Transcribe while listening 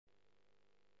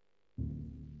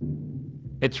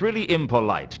It's really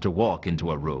impolite to walk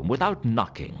into a room without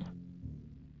knocking.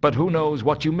 But who knows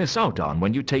what you miss out on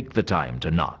when you take the time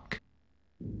to knock.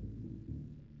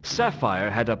 Sapphire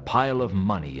had a pile of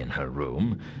money in her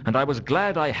room, and I was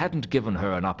glad I hadn't given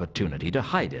her an opportunity to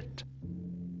hide it.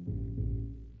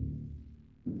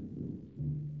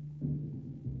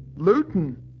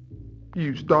 Luton,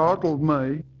 you startled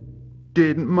me.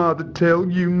 Didn't Mother tell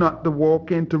you not to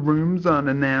walk into rooms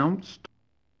unannounced?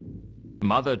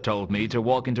 Mother told me to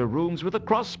walk into rooms with a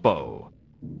crossbow.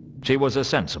 She was a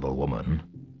sensible woman.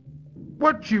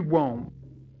 What you want?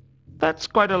 That's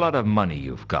quite a lot of money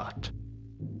you've got.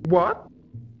 What?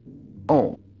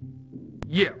 Oh,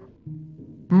 yeah.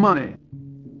 Money.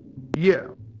 Yeah.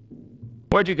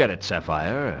 Where'd you get it,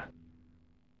 Sapphire?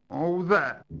 Oh,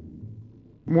 that.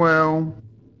 Well,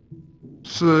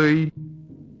 see,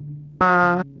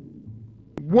 I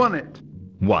won it.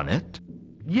 Won it?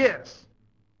 Yes,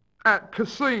 at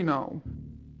casino.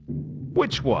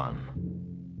 Which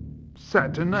one?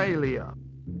 Saturnalia.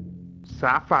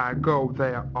 Sapphire go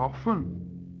there often.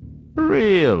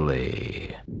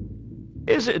 Really?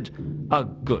 Is it a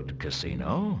good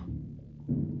casino?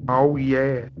 Oh,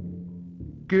 yeah.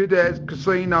 Good as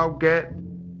casino get.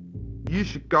 You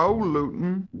should go,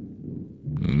 Luton.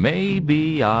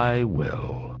 Maybe I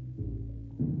will.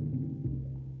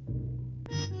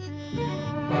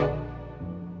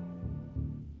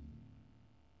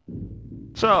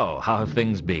 So, how have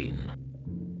things been?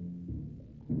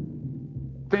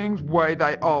 Things way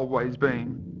they always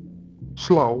been.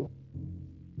 Slow.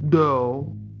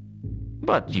 Dull.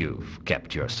 But you've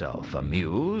kept yourself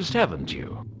amused, haven't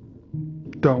you?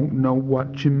 Don't know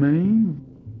what you mean.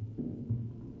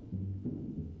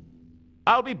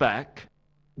 I'll be back.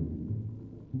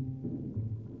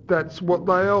 That's what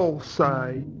they all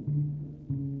say.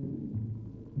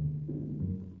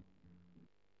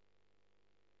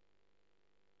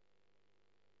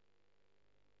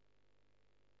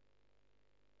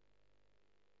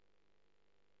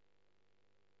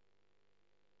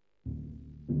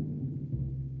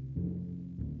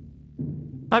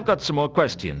 I've got some more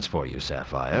questions for you,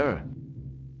 Sapphire.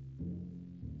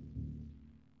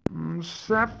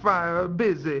 Sapphire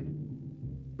busy.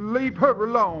 Leave her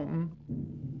alone.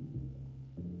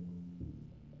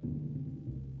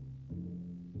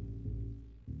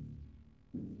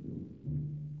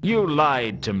 You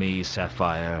lied to me,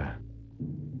 Sapphire.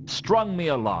 Strung me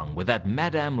along with that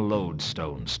Madame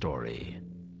Lodestone story.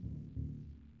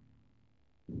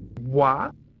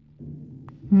 What?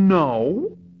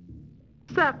 No.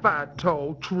 Sapphire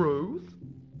told truth.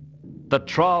 The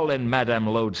trawl in Madame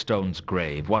Lodestone's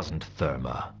grave wasn't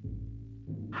Therma.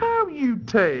 How you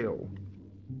tell?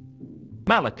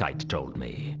 Malachite told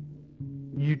me.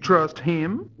 You trust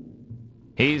him?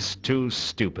 He's too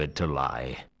stupid to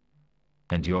lie.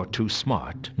 And you're too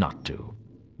smart not to.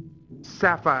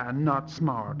 Sapphire not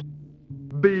smart.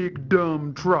 Big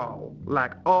dumb troll,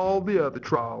 like all the other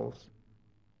trolls.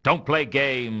 Don't play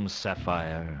games,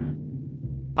 Sapphire.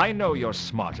 I know you're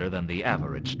smarter than the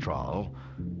average troll,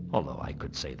 although I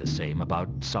could say the same about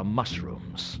some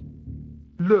mushrooms.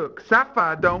 Look,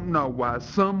 Sapphire don't know why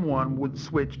someone would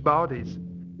switch bodies.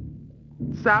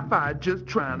 Sapphire just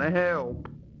trying to help.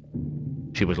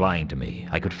 She was lying to me.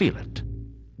 I could feel it.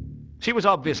 She was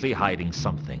obviously hiding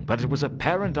something, but it was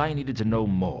apparent I needed to know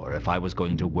more if I was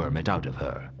going to worm it out of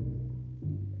her.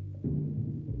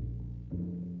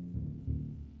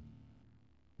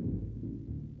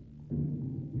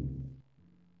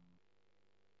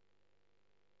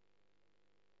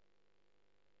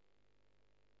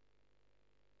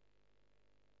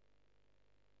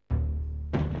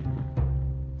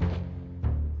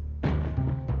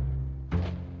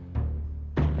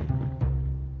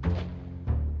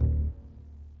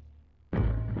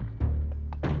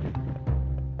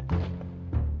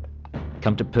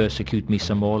 Come to persecute me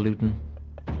some more, Luton?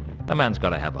 A man's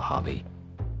got to have a hobby.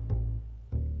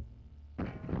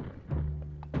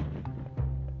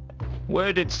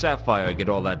 Where did Sapphire get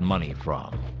all that money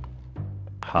from?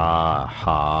 Ha,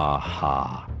 ha,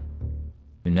 ha.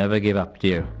 You never give up,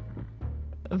 dear.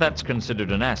 That's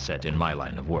considered an asset in my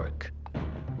line of work.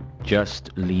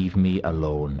 Just leave me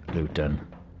alone, Luton.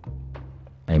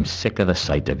 I'm sick of the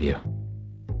sight of you.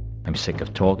 I'm sick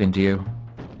of talking to you.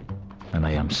 And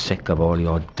I am sick of all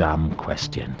your damn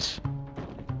questions.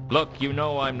 Look, you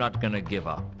know I'm not gonna give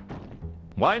up.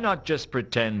 Why not just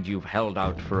pretend you've held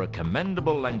out for a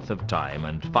commendable length of time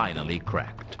and finally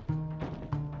cracked?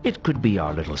 It could be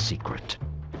our little secret.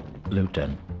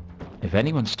 Luton, if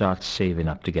anyone starts saving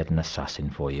up to get an assassin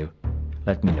for you,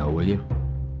 let me know, will you?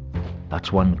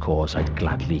 That's one cause I'd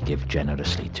gladly give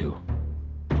generously to.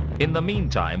 In the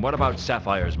meantime, what about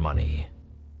Sapphire's money?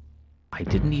 I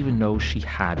didn't even know she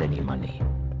had any money.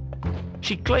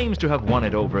 She claims to have won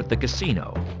it over at the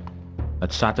casino.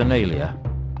 At Saturnalia?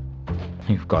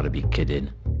 You've got to be kidding.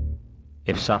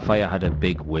 If Sapphire had a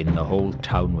big win, the whole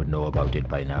town would know about it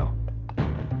by now.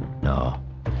 No,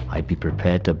 I'd be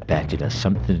prepared to bet it has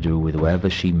something to do with whoever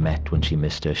she met when she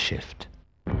missed her shift.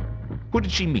 Who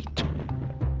did she meet?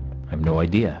 I've no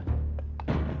idea.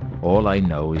 All I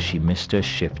know is she missed her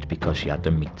shift because she had to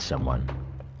meet someone.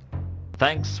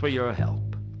 Thanks for your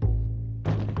help.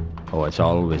 Oh, it's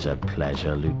always a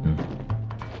pleasure, Luton.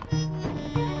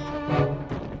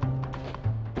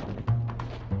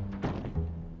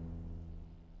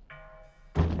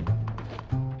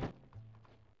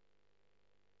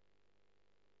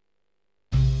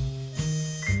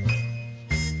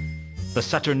 The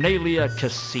Saturnalia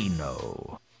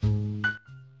Casino.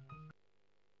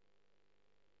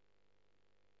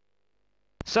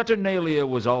 Saturnalia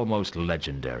was almost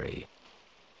legendary.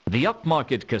 The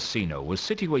upmarket casino was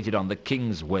situated on the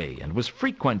King's Way and was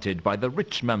frequented by the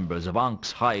rich members of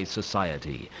Ankh's high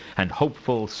society and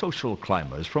hopeful social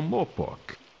climbers from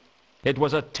Morpork. It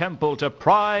was a temple to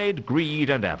pride, greed,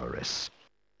 and avarice.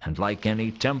 And like any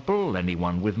temple,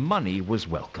 anyone with money was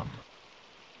welcome.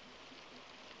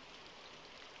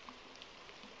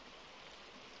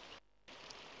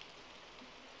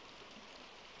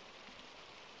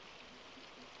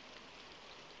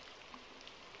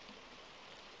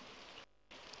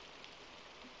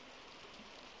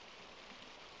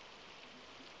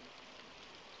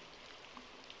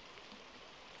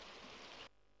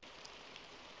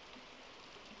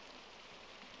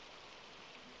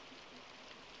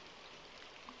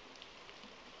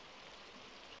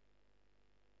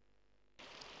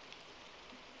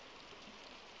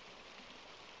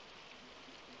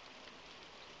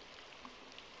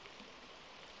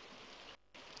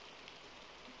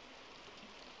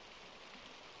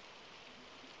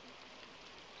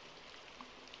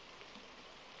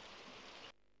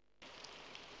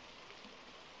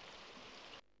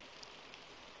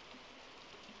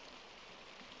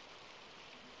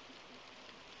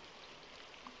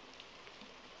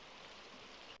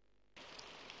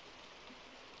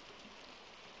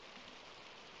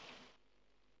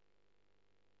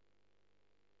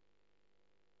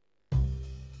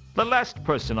 The last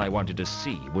person I wanted to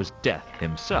see was Death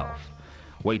himself,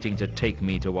 waiting to take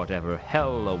me to whatever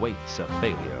hell awaits a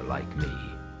failure like me.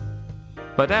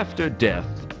 But after Death,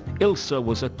 Ilsa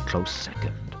was a close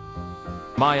second.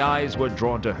 My eyes were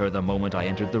drawn to her the moment I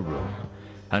entered the room,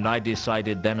 and I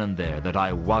decided then and there that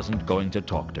I wasn't going to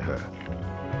talk to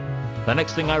her. The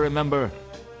next thing I remember,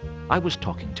 I was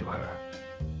talking to her.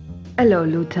 Hello,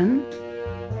 Luton.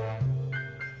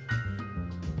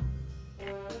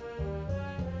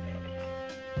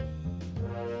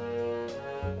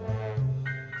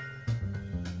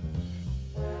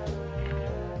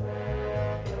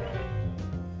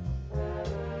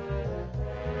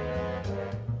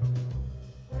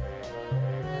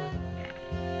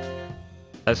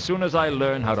 As soon as I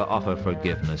learn how to offer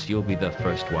forgiveness, you'll be the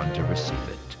first one to receive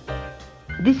it.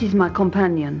 This is my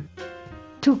companion.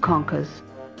 Two conkers.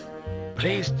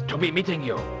 Pleased to be meeting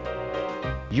you.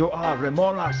 You are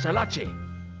Remora Selachi.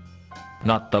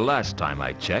 Not the last time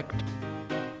I checked.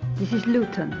 This is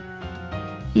Luton.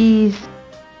 He's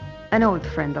an old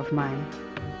friend of mine.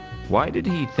 Why did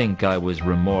he think I was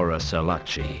Remora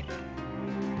Selachi?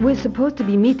 We're supposed to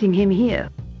be meeting him here.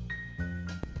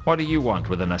 What do you want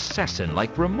with an assassin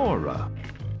like Remora?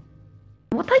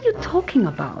 What are you talking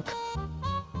about?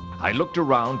 I looked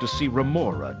around to see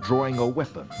Remora drawing a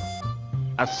weapon.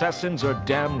 Assassins are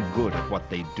damn good at what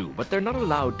they do, but they're not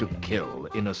allowed to kill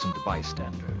innocent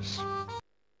bystanders.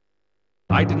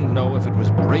 I didn't know if it was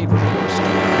bravery or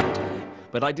stupidity,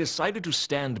 but I decided to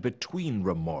stand between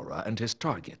Remora and his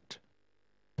target.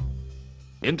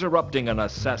 Interrupting an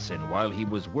assassin while he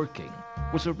was working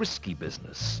was a risky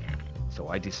business. So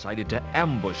I decided to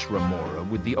ambush Remora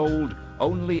with the old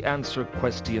only answer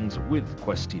questions with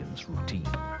questions routine.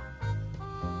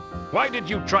 Why did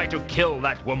you try to kill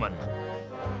that woman?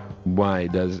 Why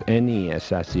does any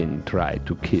assassin try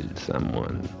to kill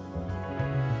someone?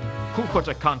 Who put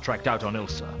a contract out on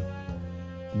Ilsa?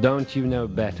 Don't you know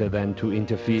better than to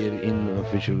interfere in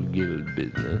official guild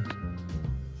business?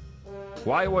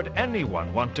 Why would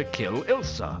anyone want to kill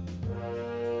Ilsa?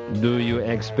 Do you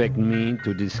expect me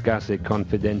to discuss a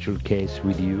confidential case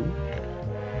with you?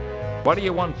 What do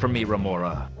you want from me,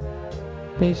 Remora?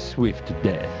 A swift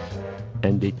death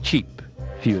and a cheap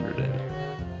funeral.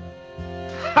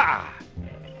 Ha!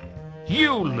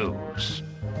 You lose.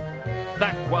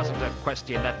 That wasn't a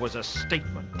question, that was a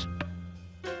statement.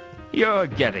 You're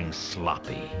getting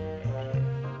sloppy.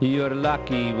 You're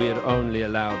lucky we're only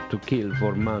allowed to kill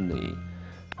for money,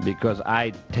 because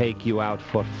I'd take you out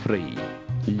for free,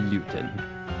 Luton.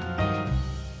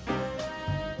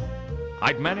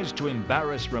 I'd managed to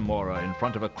embarrass Remora in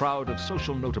front of a crowd of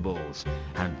social notables,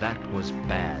 and that was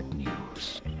bad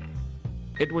news.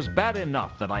 It was bad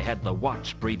enough that I had the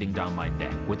watch breathing down my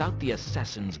neck without the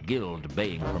Assassin's Guild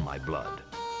baying for my blood.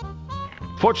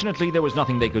 Fortunately, there was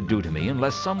nothing they could do to me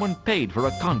unless someone paid for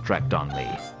a contract on me.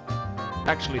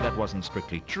 Actually, that wasn't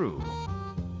strictly true.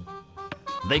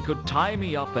 They could tie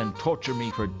me up and torture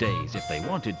me for days if they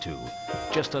wanted to,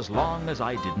 just as long as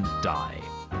I didn't die.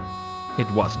 It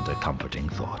wasn't a comforting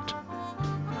thought.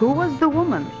 Who was the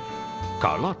woman?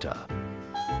 Carlotta,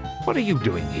 what are you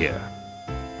doing here?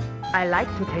 I like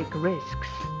to take risks.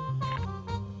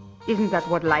 Isn't that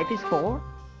what life is for?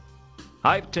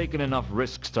 I've taken enough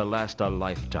risks to last a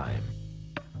lifetime.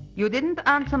 You didn't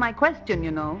answer my question,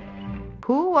 you know.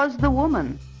 Who was the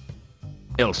woman?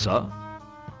 Ilsa,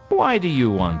 why do you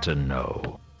want to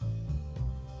know?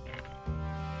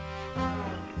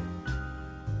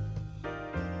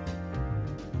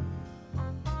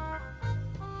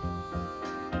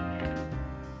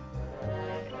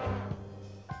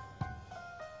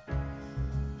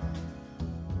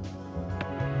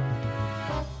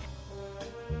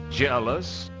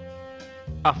 Jealous?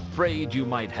 Afraid you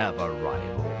might have a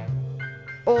rival?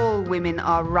 All women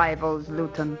are rivals,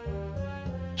 Luton.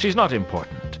 She's not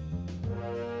important.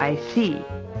 I see.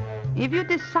 If you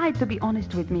decide to be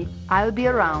honest with me, I'll be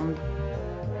around.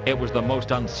 It was the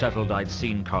most unsettled I'd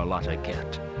seen Carlotta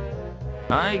get.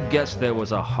 I guess there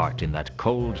was a heart in that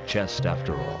cold chest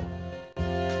after all.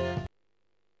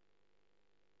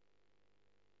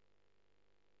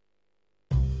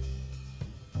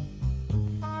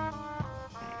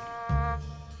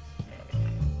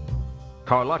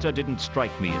 Carlotta didn't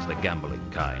strike me as the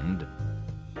gambling kind.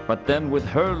 But then with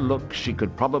her look, she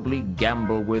could probably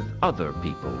gamble with other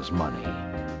people's money.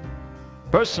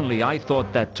 Personally, I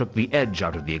thought that took the edge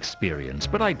out of the experience,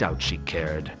 but I doubt she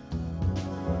cared.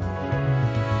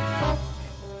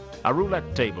 A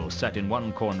roulette table sat in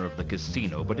one corner of the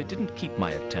casino, but it didn't keep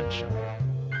my attention.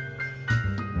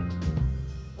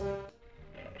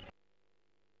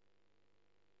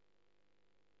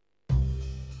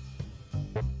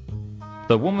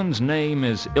 The woman's name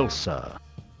is Ilsa.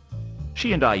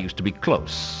 She and I used to be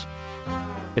close.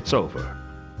 It's over.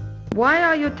 Why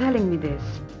are you telling me this?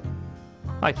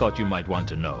 I thought you might want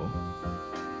to know.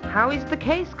 How is the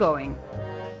case going?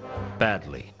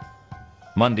 Badly.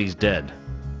 Mundy's dead.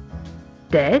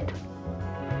 Dead?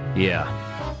 Yeah.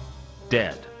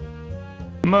 Dead.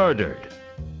 Murdered.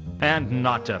 And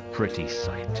not a pretty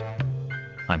sight.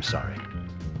 I'm sorry.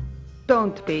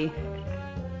 Don't be.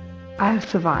 I'll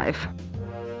survive.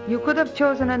 You could have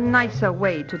chosen a nicer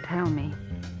way to tell me.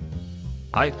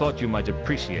 I thought you might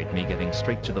appreciate me getting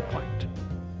straight to the point.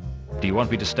 Do you want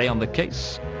me to stay on the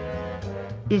case?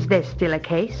 Is there still a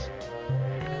case?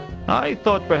 I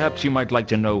thought perhaps you might like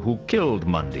to know who killed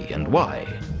Mundy and why.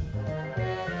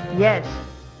 Yes.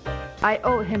 I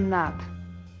owe him that.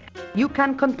 You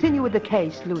can continue with the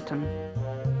case, Luton.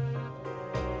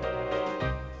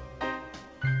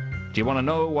 Do you want to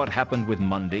know what happened with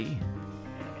Mundy?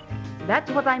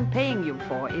 That's what I'm paying you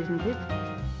for, isn't it?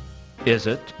 Is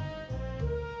it?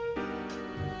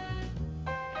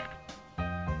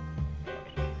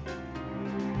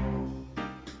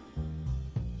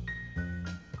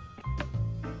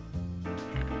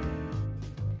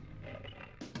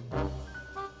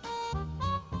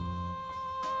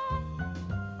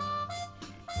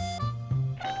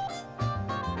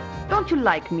 Don't you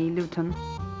like me, Luton?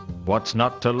 What's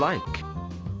not to like?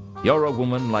 You're a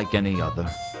woman like any other.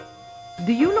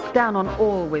 Do you look down on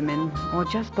all women, or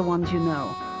just the ones you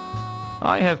know?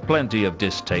 I have plenty of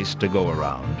distaste to go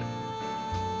around.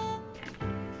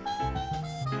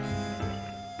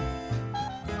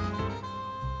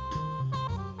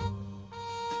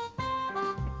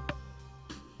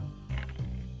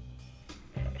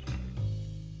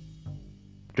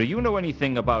 Do you know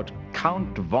anything about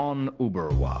Count von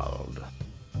Uberwald?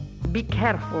 Be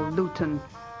careful, Luton.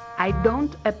 I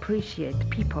don't appreciate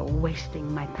people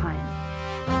wasting my time.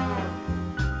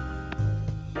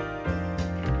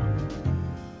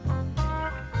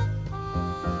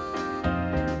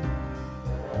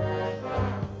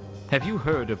 Have you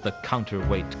heard of the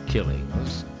counterweight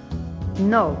killings?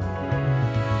 No.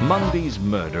 Mundy's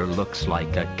murder looks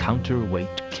like a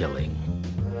counterweight killing.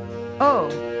 Oh,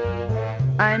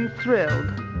 I'm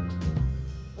thrilled.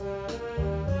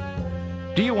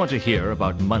 Do you want to hear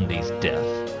about Mundy's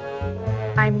death?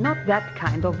 I'm not that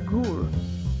kind of ghoul.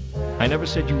 I never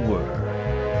said you were.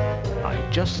 I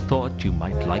just thought you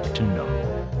might like to know.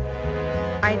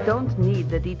 I don't need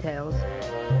the details.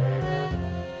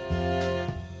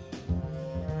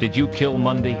 Did you kill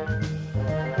Mundy?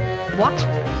 What?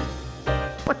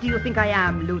 What do you think I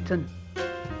am, Luton?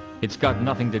 It's got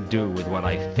nothing to do with what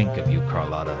I think of you,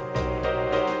 Carlotta.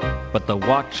 But the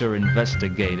Watch are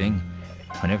investigating,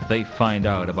 and if they find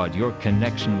out about your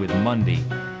connection with Mundy,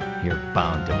 you're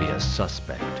bound to be a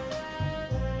suspect.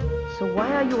 So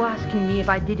why are you asking me if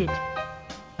I did it?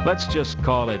 Let's just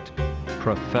call it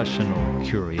professional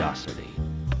curiosity.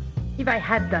 If I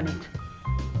had done it,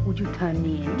 would you turn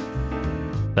me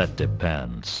in? That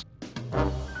depends.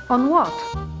 On what?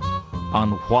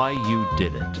 On why you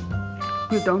did it.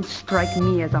 You don't strike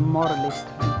me as a moralist,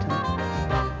 Luton.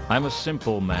 I'm a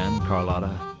simple man,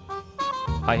 Carlotta.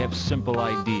 I have simple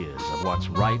ideas of what's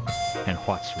right and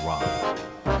what's wrong.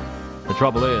 The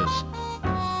trouble is,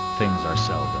 things are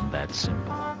seldom that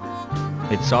simple.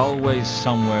 It's always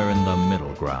somewhere in the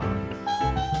middle ground.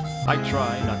 I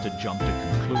try not to jump to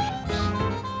conclusions.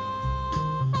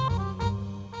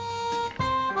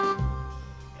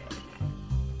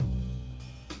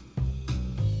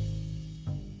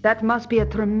 That must be a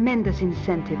tremendous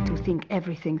incentive to think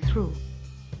everything through.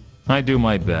 I do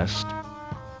my best.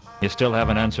 You still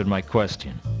haven't answered my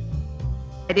question.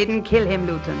 I didn't kill him,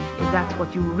 Luton, if that's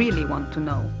what you really want to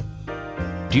know.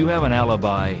 Do you have an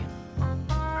alibi?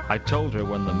 I told her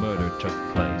when the murder took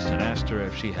place and asked her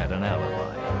if she had an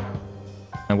alibi.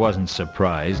 I wasn't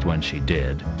surprised when she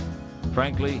did.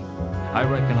 Frankly, I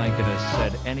reckon I could have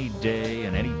said any day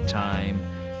and any time,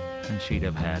 and she'd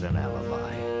have had an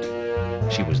alibi.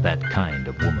 She was that kind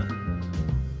of woman.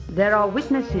 There are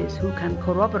witnesses who can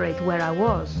corroborate where I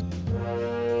was.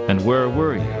 And where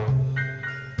were you?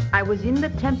 I was in the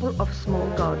Temple of Small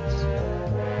Gods.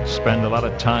 Spend a lot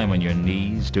of time on your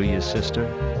knees, do you, sister?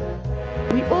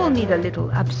 We all need a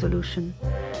little absolution.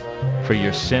 For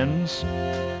your sins?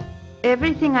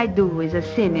 Everything I do is a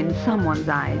sin in someone's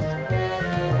eyes.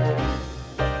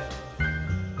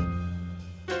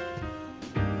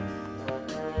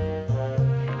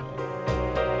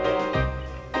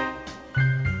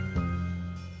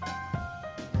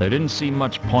 There didn't seem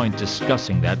much point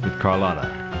discussing that with Carlotta.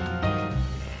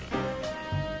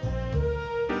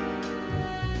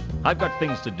 I've got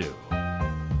things to do.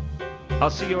 I'll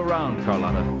see you around,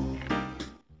 Carlotta.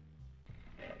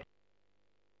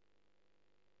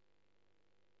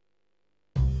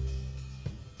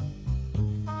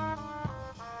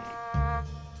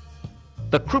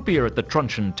 The croupier at the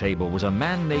truncheon table was a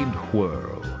man named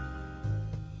Whirl.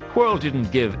 Whirl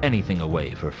didn't give anything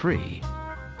away for free.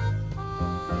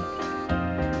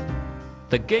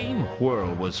 The game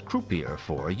Whirl was croupier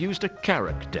for used a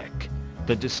Carrack deck,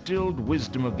 the distilled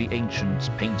wisdom of the ancients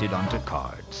painted onto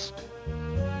cards.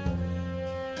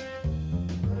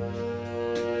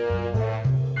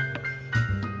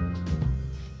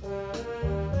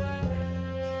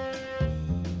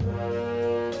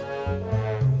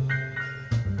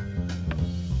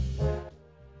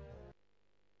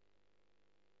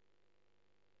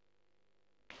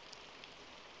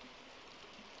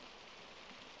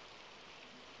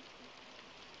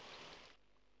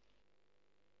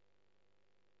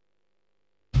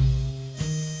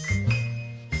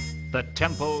 The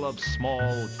Temple of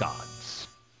Small Gods.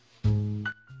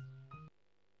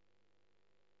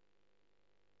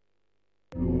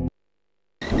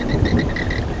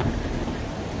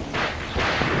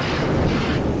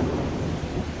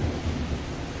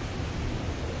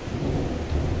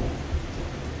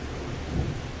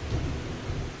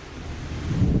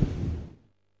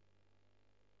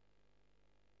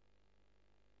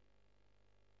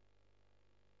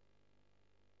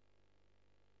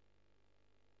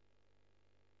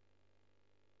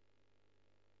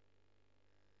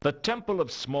 The Temple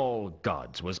of Small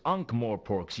Gods was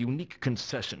Ankh-Morpork's unique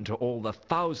concession to all the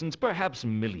thousands, perhaps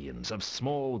millions, of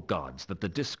small gods that the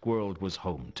Discworld was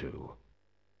home to.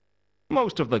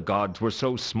 Most of the gods were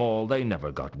so small they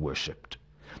never got worshipped.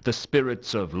 The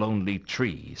spirits of lonely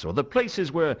trees, or the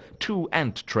places where two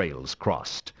ant trails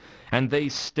crossed, and they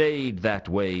stayed that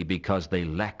way because they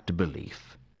lacked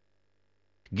belief.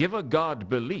 Give a god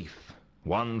belief,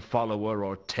 one follower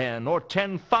or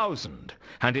 10,000,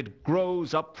 and it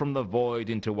grows up from the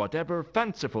void into whatever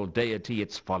fanciful deity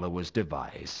its followers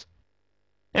devise.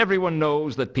 Everyone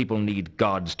knows that people need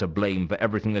gods to blame for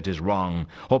everything that is wrong,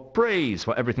 or praise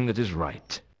for everything that is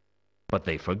right. But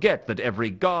they forget that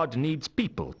every god needs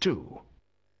people, too.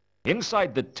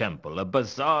 Inside the temple, a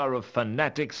bazaar of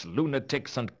fanatics,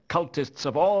 lunatics, and cultists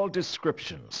of all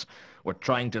descriptions were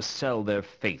trying to sell their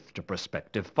faith to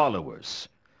prospective followers,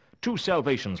 2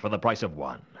 salvations for the price of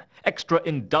 1. Extra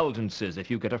indulgences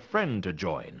if you get a friend to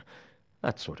join.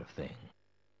 That sort of thing.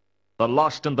 The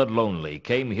lost and the lonely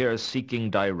came here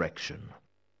seeking direction.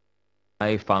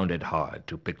 I found it hard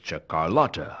to picture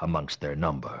Carlotta amongst their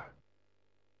number.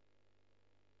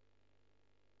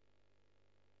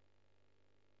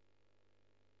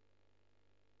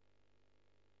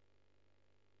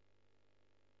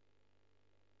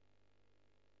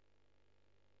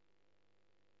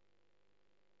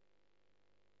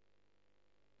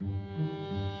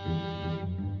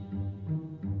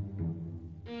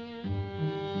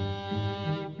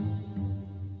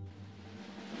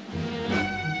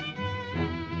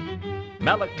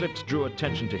 Malaclips drew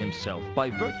attention to himself by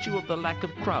virtue of the lack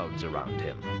of crowds around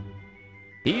him.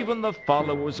 Even the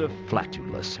followers of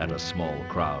Flatulus had a small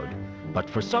crowd, but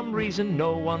for some reason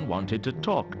no one wanted to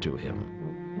talk to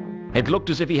him. It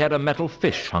looked as if he had a metal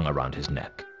fish hung around his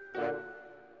neck.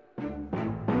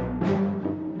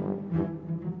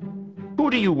 Who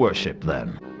do you worship,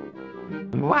 then?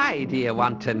 Why do you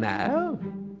want to know?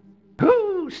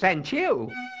 Who sent you?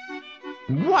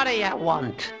 What do you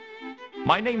want?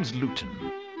 My name's Luton.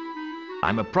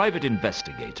 I'm a private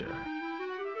investigator.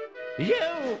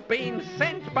 You've been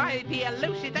sent by the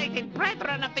elucidated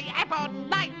brethren of the Ebon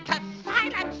Knight to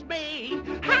silence me,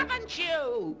 haven't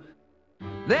you?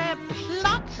 Their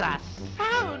plots are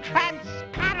so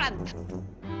transparent.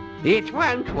 It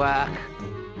won't work.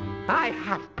 I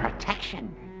have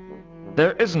protection.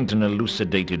 There isn't an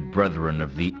elucidated brethren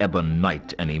of the Ebon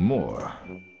Knight anymore.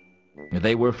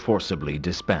 They were forcibly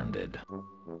disbanded.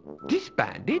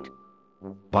 Disbanded?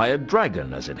 By a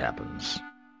dragon, as it happens.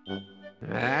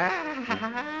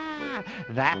 Ah,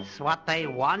 that's what they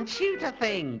want you to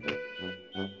think.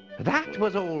 That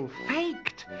was all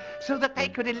faked, so that they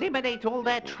could eliminate all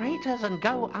their traitors and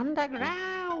go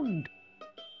underground.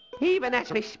 Even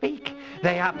as we speak,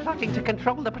 they are plotting to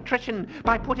control the patrician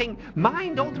by putting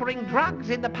mind-altering drugs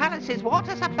in the palace's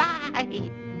water supply.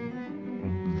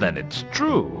 Then it's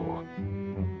true.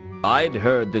 I'd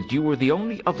heard that you were the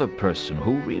only other person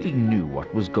who really knew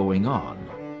what was going on.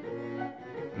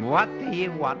 What do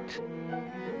you want?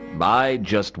 I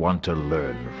just want to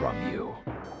learn from you.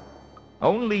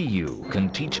 Only you can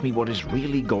teach me what is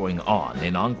really going on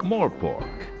in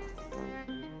Ankh-Morpork.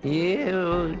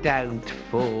 You don't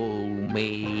fool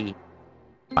me.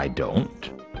 I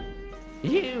don't?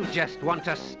 You just want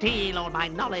to steal all my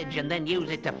knowledge and then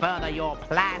use it to further your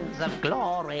plans of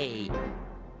glory.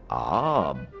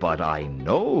 Ah, but I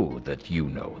know that you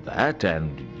know that,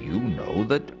 and you know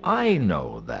that I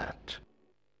know that.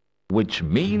 Which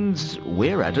means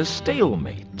we're at a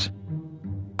stalemate.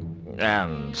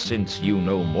 And since you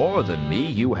know more than me,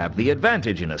 you have the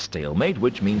advantage in a stalemate,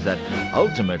 which means that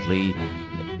ultimately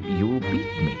you'll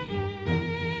beat me.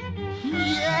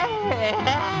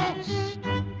 Yes!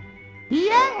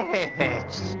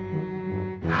 Yes!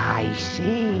 I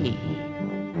see.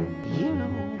 You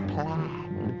plan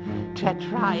to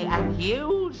try and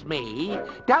use me,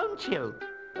 don't you?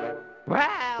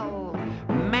 Well,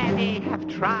 many have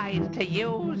tried to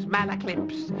use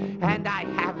Malaclips, and I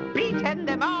have beaten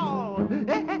them all.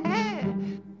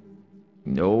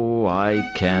 No, I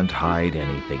can't hide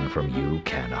anything from you,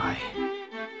 can I?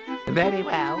 Very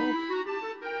well.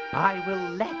 I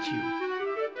will let you,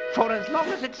 for as long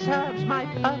as it serves my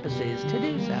purposes to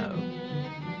do so.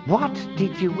 What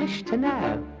did you wish to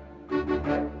know?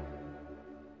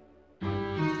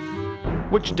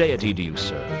 Which deity do you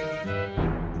serve?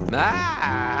 That's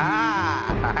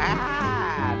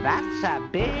a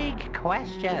big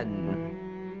question.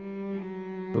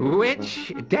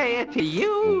 Which deity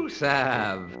you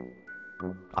serve?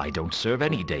 I don't serve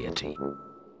any deity.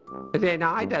 Then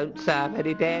I don't serve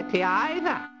any deity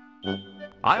either.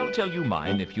 I'll tell you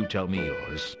mine if you tell me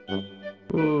yours.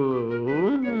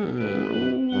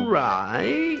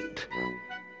 Right.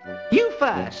 You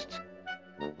first.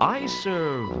 I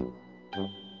serve...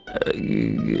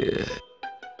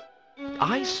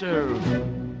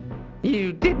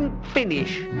 You didn't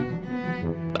finish.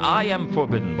 I am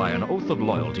forbidden by an oath of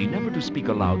loyalty never to speak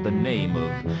aloud the name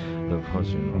of the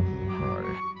person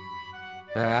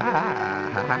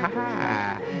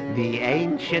The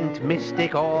ancient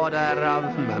mystic order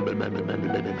of...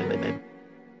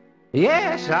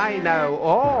 Yes, I know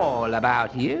all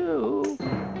about you.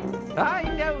 I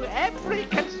know every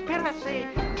conspiracy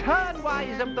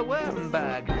turnwise of the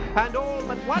Wormberg, and all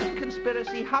but one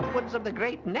conspiracy hopwards of the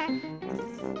Great Neck.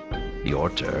 Your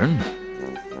turn.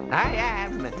 I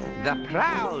am the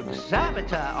proud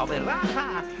servitor of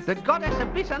Errata, the goddess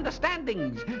of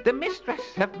misunderstandings, the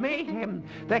mistress of mayhem,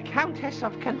 the countess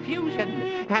of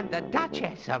confusion, and the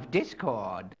duchess of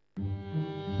discord.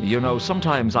 You know,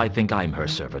 sometimes I think I'm her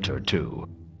servitor, too.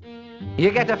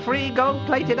 You get a free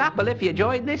gold-plated apple if you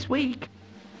join this week.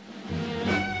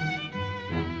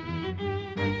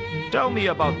 Tell me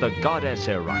about the goddess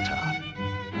Errata.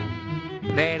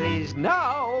 There is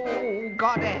no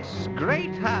goddess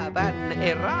greater than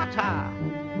Errata.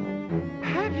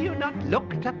 Have you not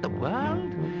looked at the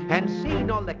world and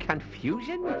seen all the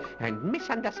confusion and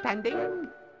misunderstanding?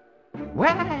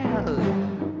 Well,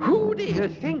 who do you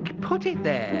think put it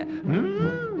there?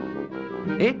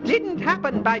 It didn't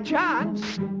happen by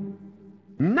chance.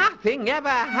 Nothing ever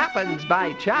happens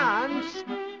by chance.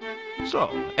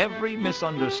 So, every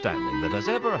misunderstanding that has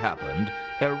ever happened,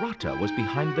 Errata was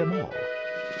behind them all.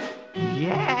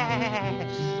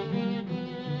 Yes.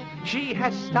 She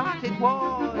has started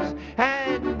wars,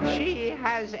 and she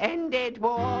has ended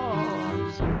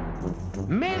wars.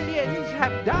 Millions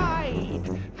have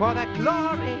died for the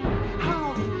glory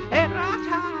of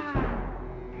Errata.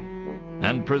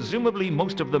 And presumably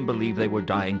most of them believe they were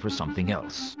dying for something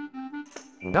else.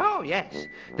 Oh, yes.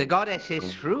 The goddess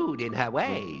is shrewd in her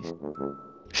ways.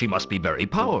 She must be very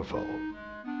powerful.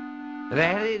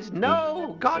 There is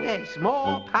no goddess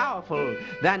more powerful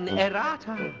than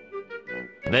Errata.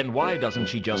 Then why doesn't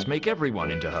she just make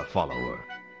everyone into her follower?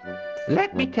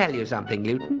 Let me tell you something,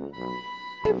 Luton.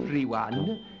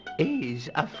 Everyone is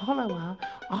a follower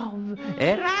of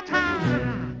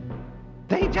Errata.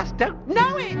 They just don't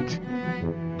know it.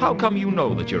 How come you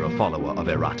know that you're a follower of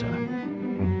Errata?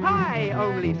 I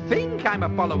only think I'm a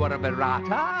follower of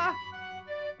Errata.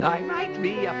 I might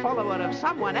be a follower of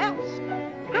someone else,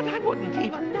 and I wouldn't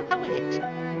even know it.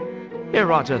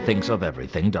 Errata thinks of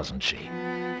everything, doesn't she?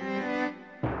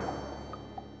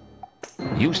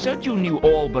 You said you knew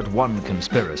all but one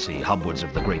conspiracy, Hubwards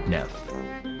of the Great Neff.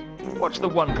 What's the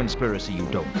one conspiracy you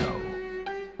don't know?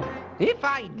 If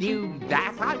I knew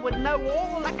that, I would know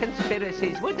all the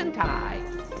conspiracies, wouldn't I?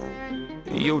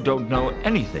 You don't know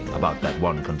anything about that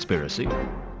one conspiracy.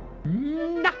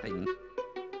 Nothing.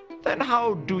 Then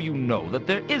how do you know that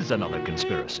there is another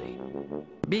conspiracy?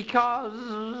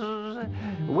 Because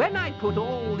when I put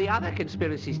all the other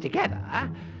conspiracies together,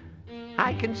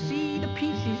 I can see the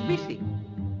pieces missing.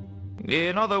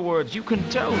 In other words, you can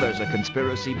tell there's a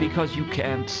conspiracy because you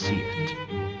can't see it.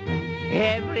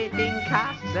 Everything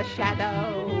casts a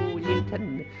shadow,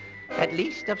 Newton. At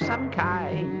least of some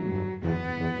kind.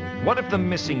 What if the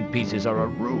missing pieces are a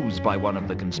ruse by one of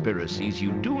the conspiracies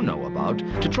you do know about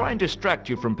to try and distract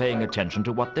you from paying attention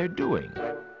to what they're doing?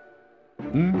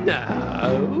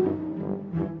 No.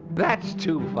 That's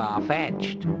too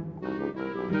far-fetched.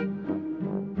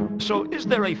 So is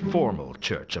there a formal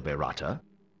church of Errata?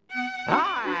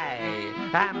 I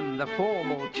am the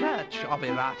formal church of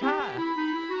Errata.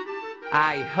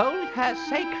 I hold her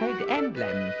sacred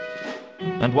emblem.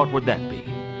 And what would that be?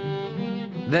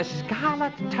 The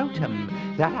scarlet totem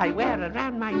that I wear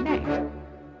around my neck.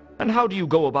 And how do you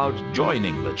go about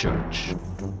joining the church?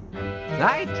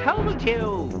 I told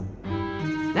you.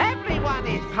 Everyone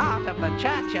is part of the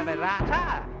Church of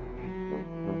Errata.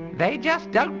 They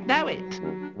just don't know it.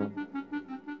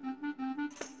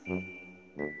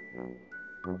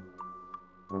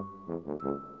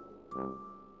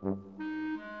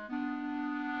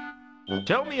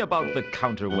 Tell me about the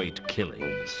counterweight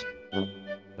killings.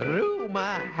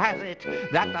 Rumor has it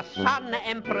that the Sun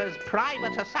Emperor's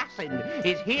private assassin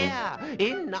is here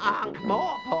in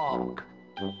Ankh-Morpork,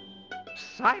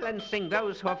 silencing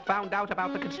those who have found out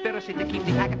about the conspiracy to keep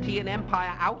the Agatean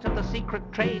Empire out of the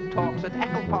secret trade talks at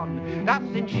Ecclepon, thus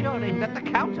ensuring that the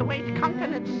counterweight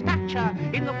continent's stature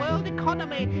in the world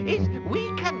economy is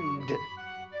weakened.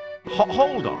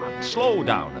 Hold on, slow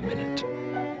down a minute.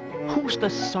 Who's the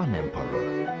Sun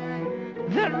Emperor?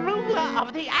 The ruler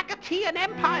of the Agatean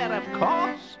Empire, of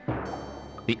course.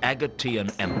 The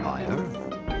Agatean Empire?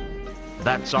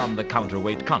 That's on the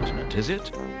counterweight continent, is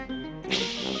it?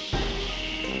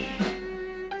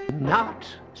 Not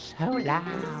so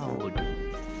loud.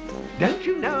 Don't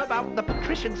you know about the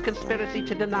patrician's conspiracy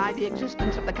to deny the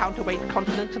existence of the counterweight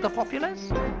continent to the populace?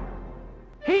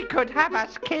 He could have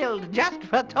us killed just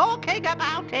for talking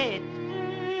about it.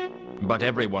 But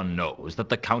everyone knows that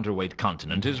the counterweight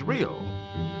continent is real.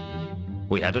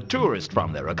 We had a tourist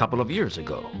from there a couple of years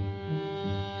ago.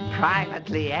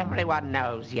 Privately, everyone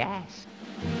knows, yes.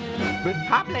 But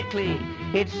publicly,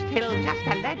 it's still just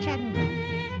a legend.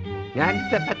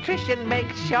 And the patrician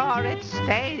makes sure it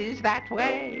stays that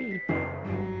way.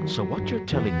 So what you're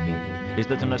telling me is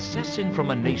that an assassin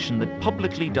from a nation that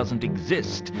publicly doesn't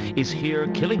exist is here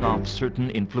killing off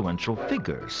certain influential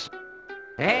figures.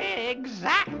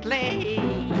 Exactly!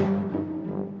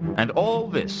 And all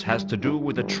this has to do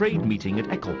with a trade meeting at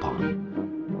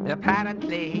Ecclepon.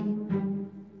 Apparently,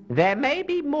 there may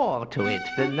be more to it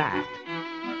than that.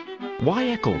 Why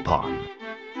Ecclepon?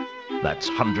 That's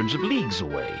hundreds of leagues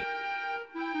away.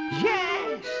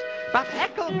 Yes, but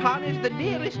Ecclepon is the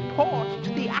nearest port to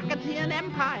the Acadian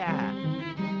Empire.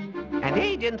 And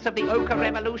agents of the Ochre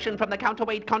Revolution from the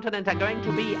counterweight continent are going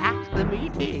to be at the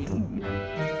meeting.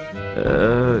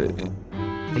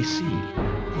 I see.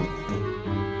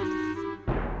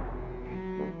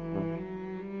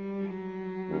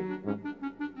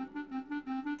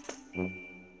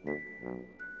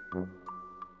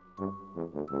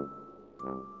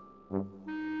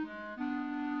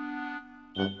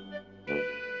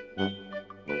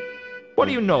 What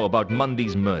do you know about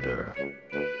Mundy's murder?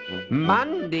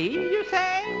 Mundy, you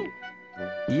say?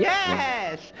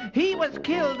 Yes! He was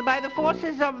killed by the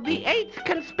forces of the 8th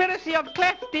Conspiracy of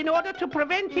Cleft in order to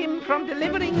prevent him from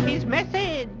delivering his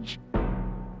message.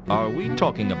 Are we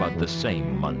talking about the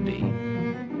same Mundy?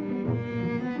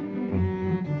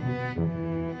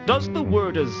 Does the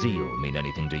word Azil mean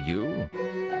anything to you?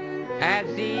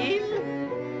 Azil?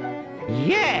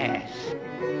 Yes!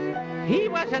 He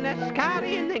was an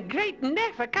Ascarian Great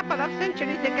Neff a couple of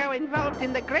centuries ago involved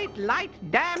in the Great Light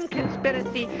Dam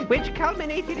Conspiracy, which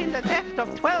culminated in the theft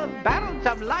of 12 barrels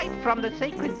of light from the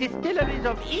sacred distilleries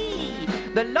of E,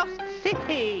 the Lost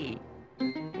City.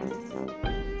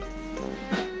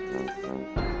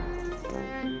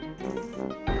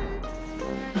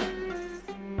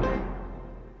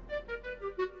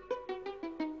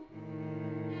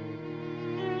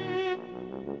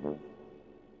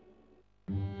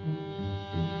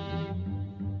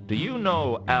 Do you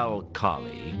know Al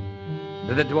Kali?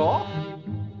 The dwarf?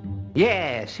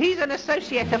 Yes, he's an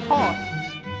associate of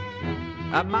Horst's.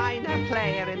 A minor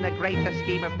player in the greater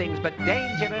scheme of things, but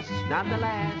dangerous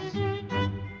nonetheless.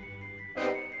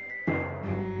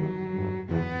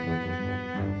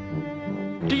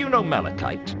 Do you know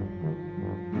Malachite?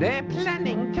 They're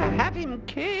planning to have him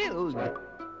killed.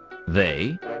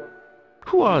 They?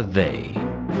 Who are they?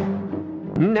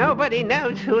 Nobody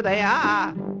knows who they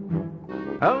are.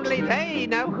 Only they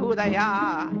know who they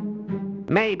are.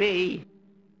 Maybe.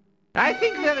 I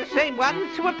think they're the same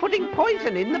ones who are putting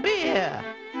poison in the beer.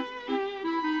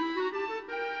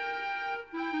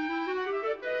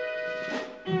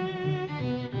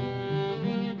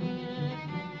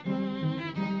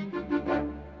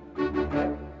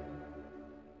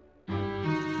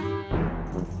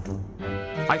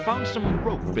 I found some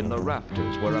rope in the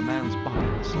rafters where a man's body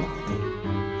was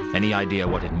lying. Any idea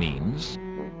what it means?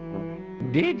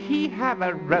 Did he have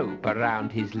a rope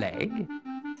around his leg?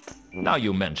 Now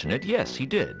you mention it, yes, he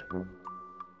did.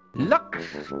 Looks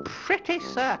pretty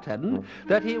certain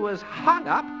that he was hung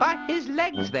up by his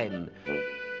legs then.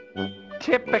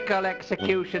 Typical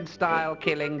execution-style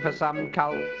killing for some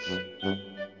cults.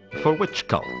 For which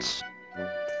cults?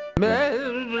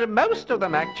 Most of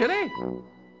them, actually.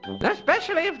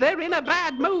 Especially if they're in a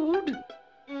bad mood.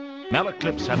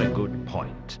 Malaclips had a good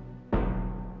point.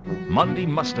 Mundy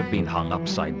must have been hung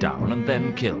upside down and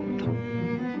then killed,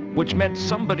 which meant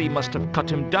somebody must have cut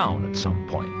him down at some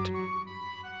point,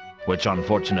 which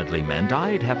unfortunately meant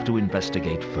I'd have to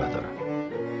investigate further.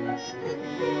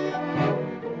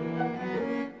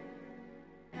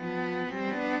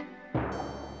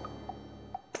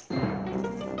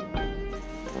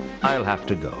 I'll have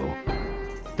to go.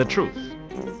 The truth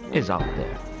is out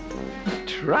there.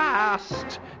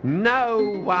 Trust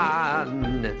no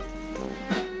one.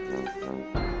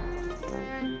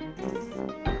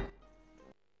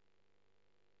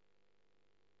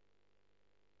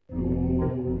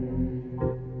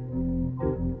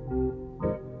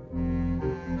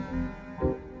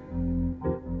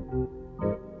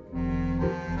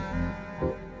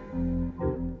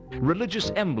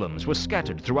 Religious emblems were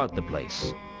scattered throughout the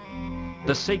place.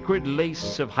 The sacred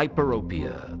lace of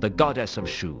Hyperopia, the goddess of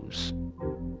shoes.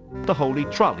 The holy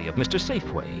trolley of Mr.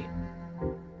 Safeway.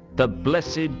 The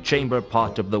blessed chamber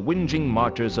pot of the whinging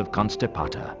martyrs of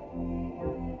Constipata.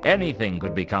 Anything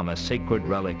could become a sacred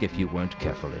relic if you weren't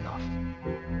careful enough.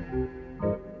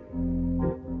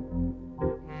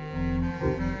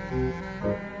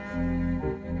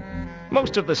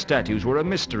 Most of the statues were a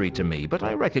mystery to me, but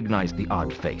I recognized the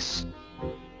odd face.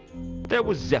 There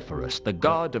was Zephyrus, the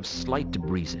god of slight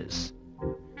breezes,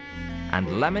 and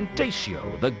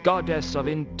Lamentatio, the goddess of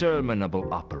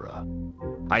interminable opera.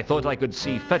 I thought I could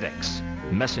see FedEx,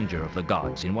 messenger of the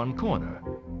gods, in one corner.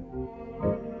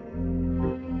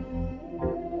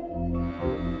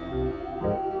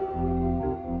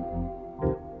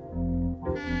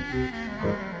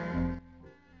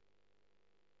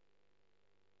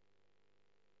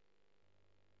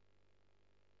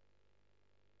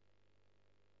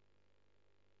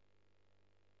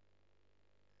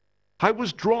 I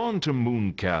was drawn to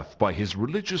Mooncalf by his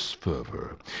religious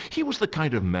fervor. He was the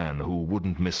kind of man who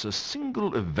wouldn't miss a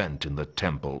single event in the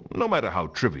temple, no matter how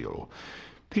trivial.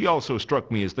 He also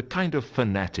struck me as the kind of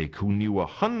fanatic who knew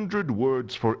 100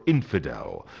 words for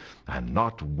infidel and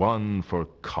not one for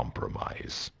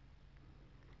compromise.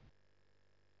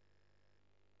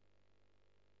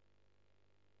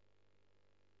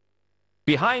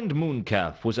 Behind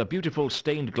Mooncalf was a beautiful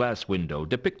stained glass window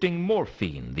depicting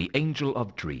Morphine, the angel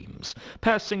of dreams,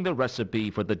 passing the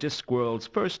recipe for the Discworld's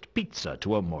first pizza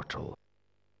to a mortal.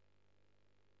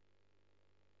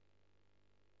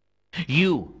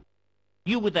 You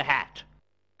with the hat.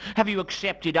 Have you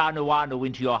accepted Anu Anu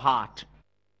into your heart?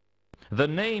 The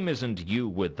name isn't you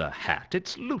with the hat,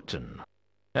 it's Luton.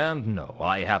 And no,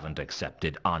 I haven't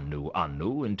accepted Anu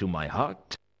Anu into my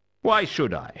heart. Why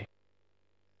should I?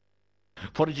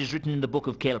 For it is written in the book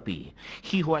of Kelpie,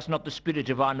 he who has not the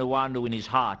spirit of Anu Anu in his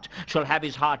heart shall have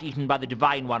his heart eaten by the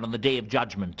Divine One on the day of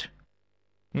judgment.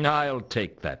 I'll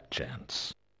take that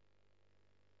chance.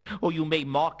 Oh, you may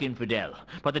mock, infidel,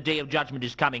 but the day of judgment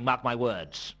is coming, mark my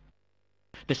words.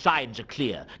 The signs are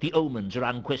clear, the omens are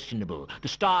unquestionable, the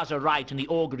stars are right and the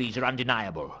auguries are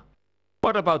undeniable.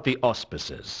 What about the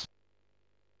auspices?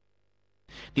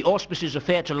 The auspices are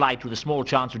fair to light with a small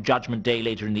chance of judgment day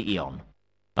later in the eon.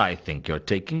 I think you're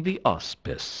taking the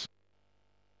auspice.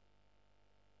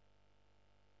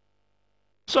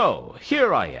 So,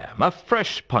 here I am, a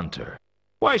fresh punter.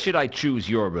 Why should I choose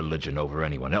your religion over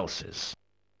anyone else's?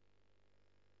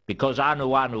 Because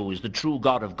Anu Anu is the true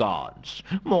god of gods,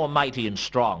 more mighty and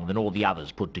strong than all the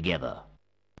others put together.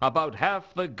 About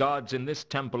half the gods in this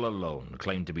temple alone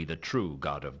claim to be the true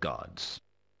god of gods.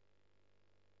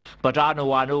 But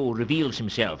Anu Anu reveals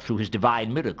himself through his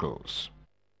divine miracles.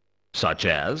 Such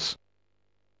as?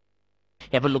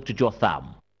 Ever looked at your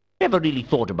thumb? Ever really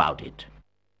thought about it?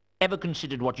 Ever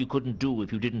considered what you couldn't do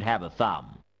if you didn't have a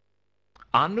thumb?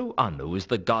 Anu Anu is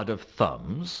the god of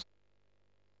thumbs?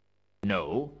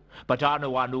 No, but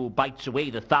Anu Anu bites away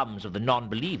the thumbs of the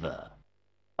non-believer.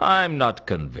 I'm not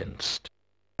convinced.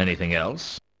 Anything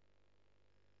else?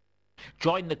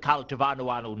 Join the cult of Anu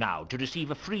Anu now to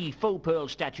receive a free faux pearl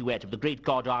statuette of the great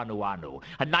god Anu Anu,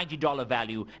 a $90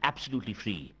 value, absolutely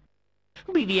free.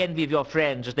 Be the envy of your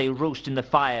friends as they roast in the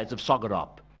fires of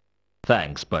Sogorop.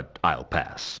 Thanks, but I'll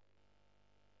pass.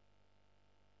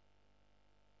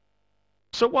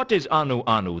 So what is Anu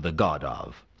Anu the god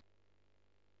of?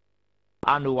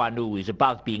 Anu Anu is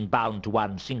above being bound to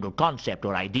one single concept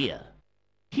or idea.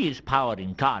 He is power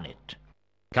incarnate.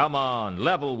 Come on,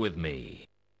 level with me.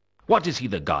 What is he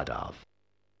the god of?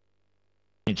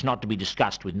 It's not to be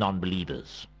discussed with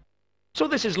non-believers. So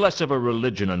this is less of a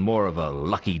religion and more of a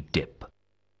lucky dip.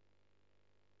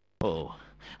 Oh,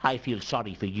 I feel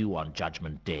sorry for you on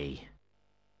Judgment Day.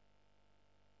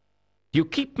 You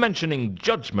keep mentioning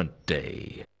Judgment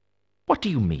Day. What do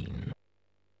you mean?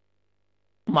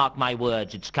 Mark my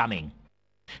words, it's coming.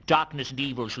 Darkness and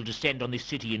evil shall descend on this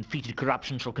city, and fetid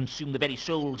corruption shall consume the very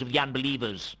souls of the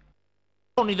unbelievers.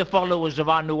 Only the followers of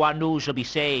Anu Anu shall be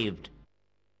saved.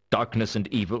 Darkness and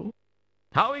evil?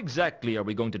 How exactly are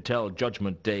we going to tell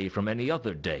Judgment Day from any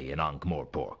other day in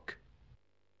Ankh-Morpork?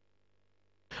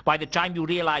 By the time you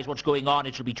realize what's going on,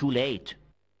 it shall be too late.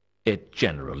 It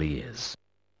generally is.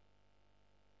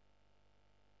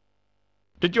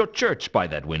 Did your church buy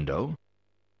that window?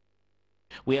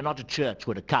 We are not a church,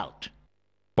 we're a cult.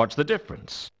 What's the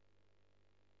difference?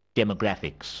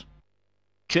 Demographics.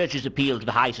 Churches appeal to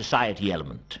the high society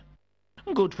element.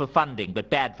 Good for funding, but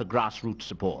bad for grassroots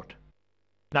support.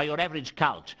 Now your average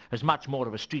cult has much more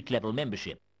of a street-level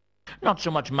membership. Not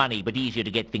so much money, but easier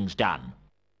to get things done.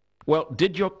 Well,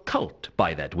 did your cult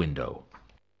buy that window?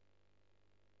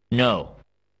 No.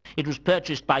 It was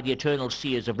purchased by the eternal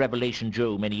seers of Revelation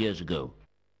Joe many years ago.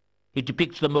 It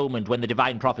depicts the moment when the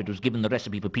divine prophet was given the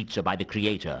recipe for pizza by the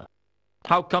Creator.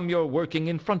 How come you're working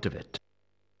in front of it?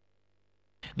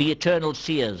 The eternal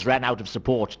seers ran out of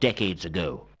support decades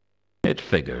ago. It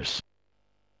figures.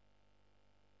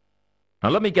 Now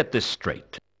let me get this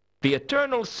straight. The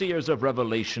eternal seers of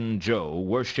Revelation Joe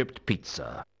worshipped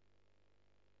pizza.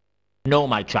 No,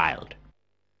 my child.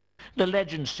 The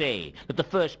legends say that the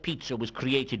first pizza was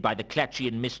created by the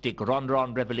Klatchian mystic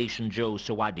Ronron Revelation Joe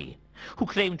Sawadi, who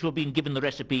claimed to have been given the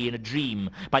recipe in a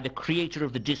dream by the creator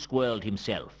of the Discworld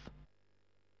himself.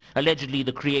 Allegedly,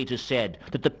 the creator said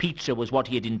that the pizza was what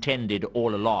he had intended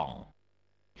all along.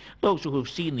 Those who have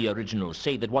seen the original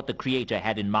say that what the creator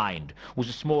had in mind was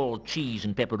a small cheese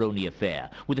and pepperoni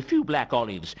affair, with a few black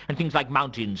olives, and things like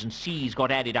mountains and seas got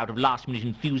added out of last-minute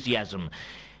enthusiasm,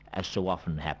 as so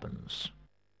often happens.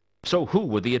 So who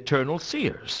were the eternal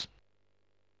seers?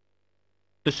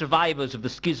 The survivors of the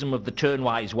schism of the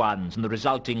Turnwise Ones and the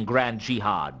resulting Grand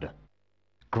Jihad.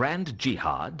 Grand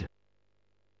Jihad?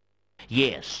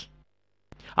 Yes.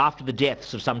 After the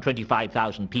deaths of some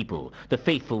 25,000 people, the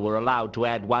faithful were allowed to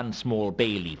add one small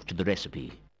bay leaf to the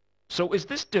recipe. So is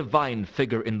this divine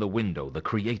figure in the window the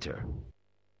creator?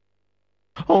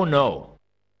 Oh no.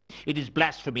 It is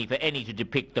blasphemy for any to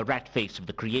depict the rat face of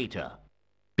the creator.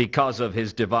 Because of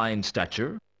his divine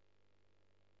stature?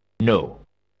 No.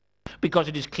 Because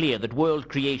it is clear that world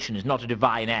creation is not a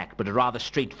divine act, but a rather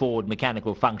straightforward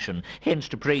mechanical function, hence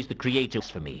to praise the creator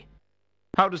for me.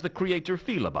 How does the creator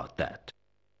feel about that?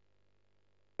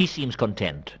 He seems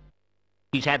content.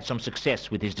 He's had some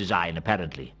success with his design,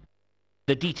 apparently.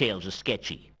 The details are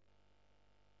sketchy.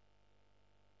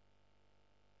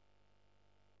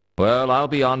 Well, I'll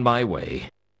be on my way.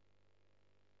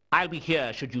 I'll be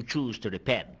here should you choose to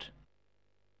repent.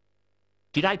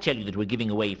 Did I tell you that we're giving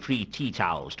away free tea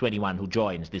towels to anyone who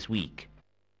joins this week?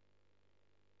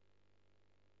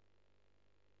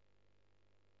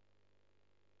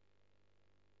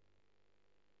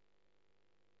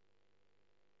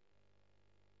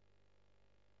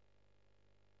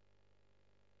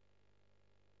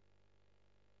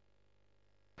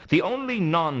 The only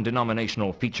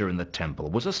non-denominational feature in the temple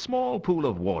was a small pool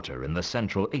of water in the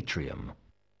central atrium.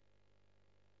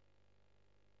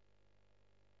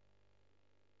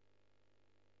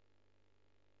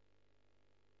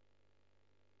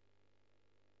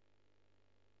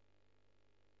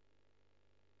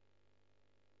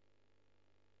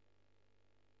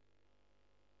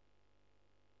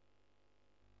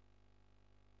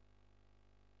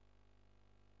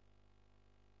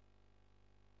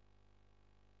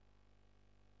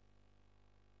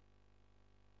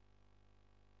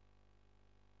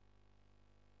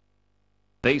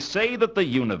 They say that the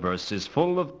universe is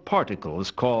full of particles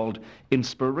called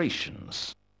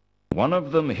inspirations. One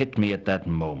of them hit me at that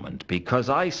moment because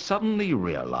I suddenly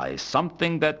realized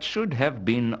something that should have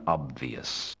been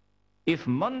obvious. If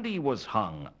Monday was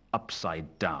hung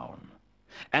upside down,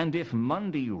 and if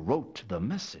Monday wrote the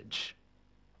message,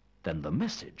 then the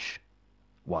message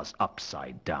was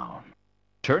upside down.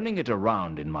 Turning it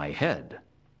around in my head,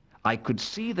 I could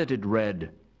see that it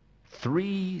read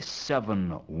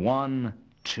 3712V.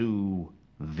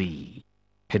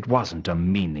 It wasn't a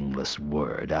meaningless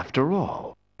word after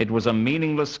all. It was a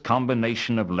meaningless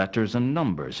combination of letters and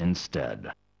numbers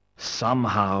instead.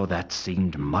 Somehow that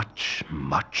seemed much,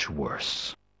 much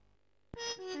worse.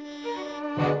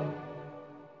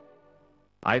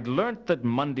 I'd learnt that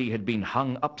Monday had been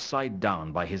hung upside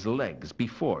down by his legs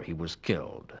before he was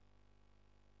killed.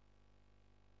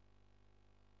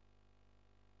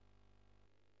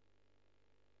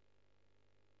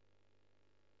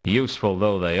 Useful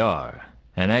though they are,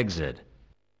 an exit.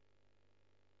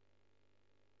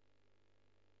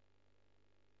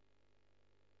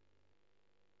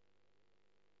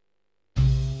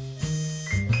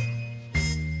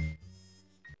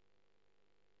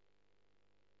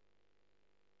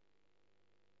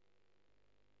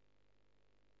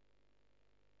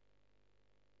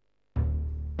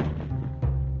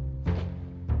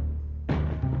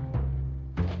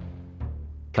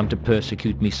 Come to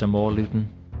persecute me some more,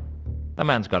 Luton? A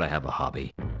man's got to have a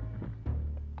hobby.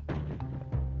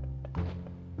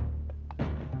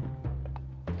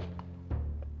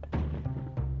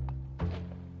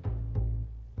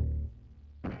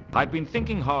 I've been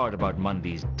thinking hard about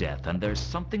Monday's death, and there's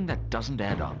something that doesn't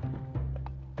add up.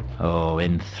 Oh,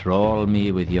 enthrall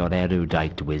me with your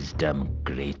erudite wisdom,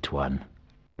 great one.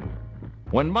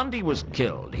 When Monday was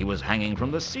killed, he was hanging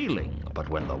from the ceiling, but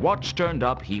when the watch turned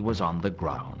up, he was on the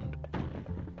ground.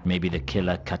 Maybe the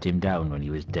killer cut him down when he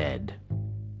was dead.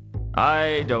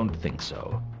 I don't think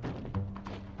so.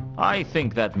 I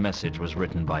think that message was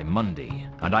written by Monday,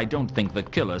 and I don't think the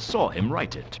killer saw him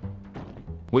write it.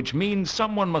 Which means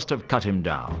someone must have cut him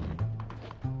down.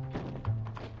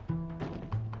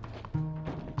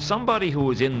 Somebody who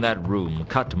was in that room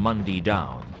cut Monday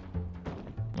down.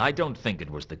 I don't think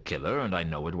it was the killer, and I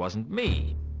know it wasn't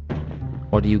me.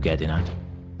 What are you getting at?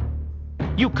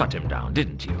 You cut him down,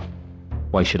 didn't you?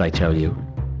 Why should I tell you?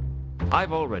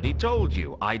 I've already told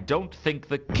you, I don't think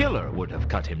the killer would have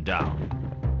cut him down.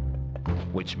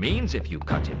 Which means if you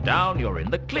cut him down, you're in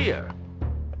the clear.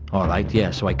 All right,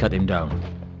 yeah, so I cut him down.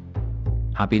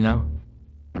 Happy now?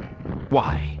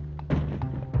 Why?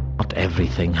 Not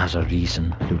everything has a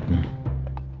reason, Luton.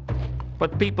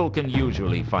 But people can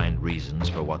usually find reasons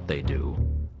for what they do.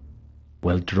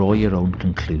 Well, draw your own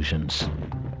conclusions.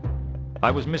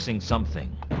 I was missing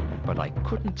something, but I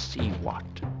couldn't see what.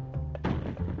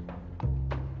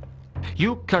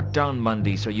 You cut down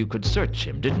Monday so you could search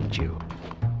him, didn't you?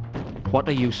 What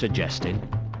are you suggesting?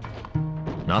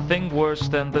 Nothing worse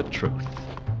than the truth.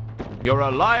 You're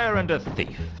a liar and a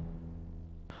thief.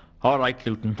 All right,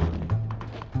 Luton.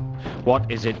 What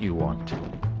is it you want?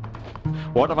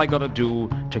 What have I got to do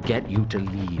to get you to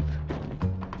leave?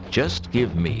 Just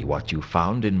give me what you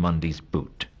found in Mundy's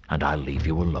boot, and I'll leave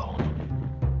you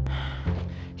alone.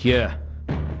 Here.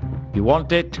 You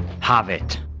want it? Have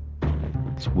it.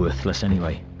 It's worthless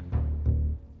anyway.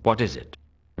 What is it?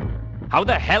 How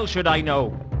the hell should I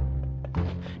know?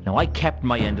 Now, I kept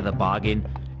my end of the bargain.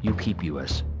 You keep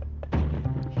yours.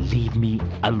 Leave me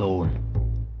alone.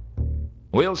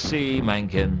 We'll see,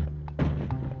 Mencken.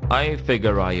 I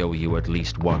figure I owe you at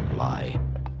least one lie.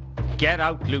 Get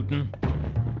out, Luton.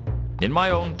 In my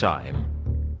own time,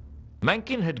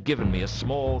 Mencken had given me a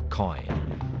small coin,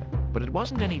 but it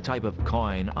wasn't any type of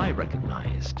coin I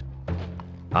recognized.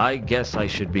 I guess I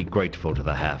should be grateful to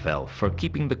the half-elf for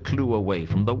keeping the clue away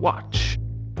from the watch.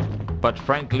 But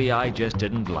frankly, I just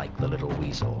didn't like the little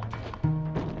weasel.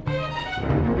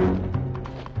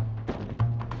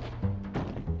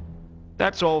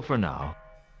 That's all for now.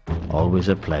 Always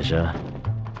a pleasure.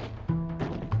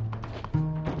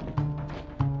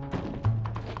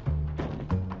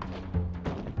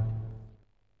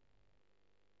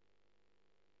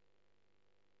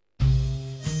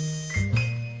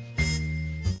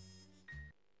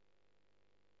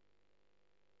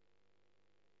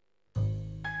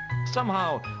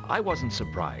 Somehow, I wasn't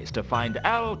surprised to find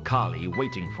Al Kali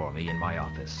waiting for me in my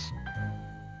office.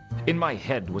 In my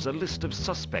head was a list of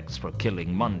suspects for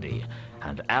killing Mundy,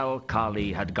 and Al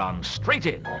Kali had gone straight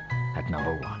in at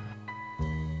number 1.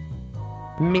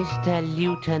 Mr.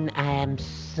 Luton, I am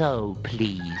so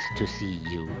pleased to see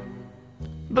you.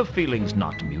 The feeling's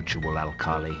not mutual, Al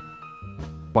Kali.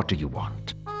 What do you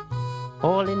want?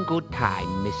 All in good time,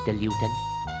 Mr. Luton.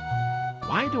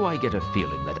 Why do I get a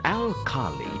feeling that Al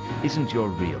Kali isn't your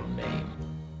real name?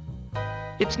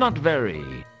 It's not very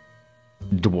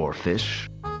dwarfish.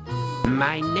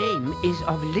 My name is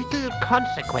of little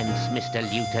consequence, Mr.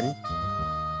 Luton.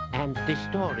 And the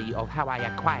story of how I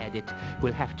acquired it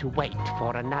will have to wait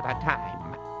for another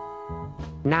time.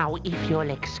 Now, if you'll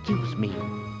excuse me.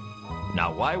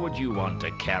 Now, why would you want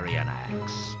to carry an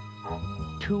axe?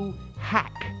 To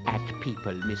hack at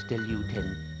people, Mr.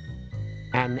 Luton.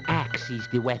 An axe is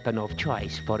the weapon of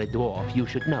choice for a dwarf. You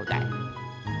should know that.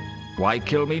 Why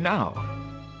kill me now?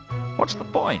 What's the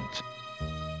point?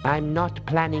 I'm not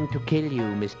planning to kill you,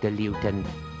 Mr. Luton.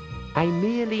 I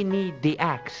merely need the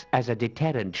axe as a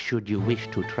deterrent should you wish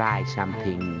to try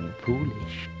something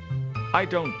foolish. I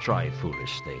don't try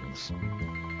foolish things.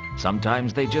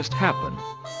 Sometimes they just happen.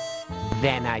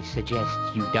 Then I suggest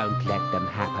you don't let them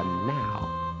happen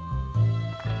now.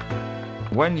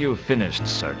 When you've finished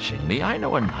searching me, I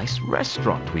know a nice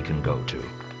restaurant we can go to.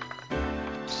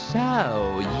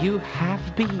 So, you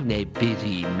have been a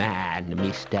busy man,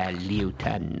 Mr.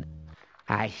 Luton.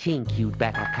 I think you'd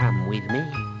better come with me.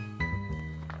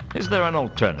 Is there an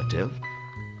alternative?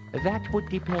 That would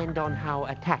depend on how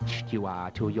attached you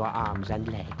are to your arms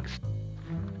and legs.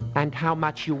 And how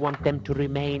much you want them to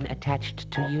remain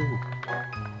attached to you.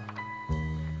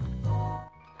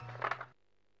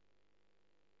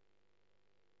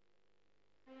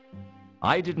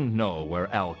 I didn't know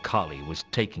where Al Kali was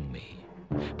taking me,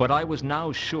 but I was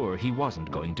now sure he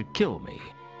wasn't going to kill me.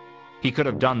 He could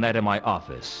have done that in my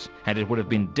office, and it would have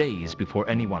been days before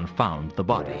anyone found the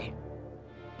body.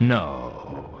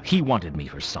 No, he wanted me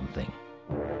for something.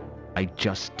 I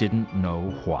just didn't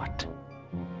know what.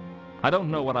 I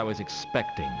don't know what I was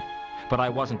expecting, but I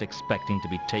wasn't expecting to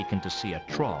be taken to see a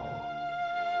troll.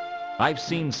 I've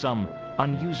seen some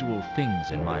unusual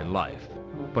things in my life,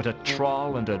 but a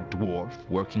troll and a dwarf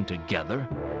working together?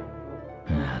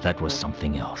 That was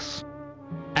something else.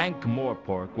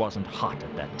 Ankh-Morpork wasn't hot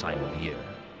at that time of year,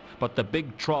 but the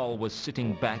big troll was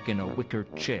sitting back in a wicker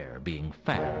chair being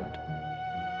fanned.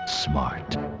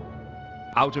 Smart.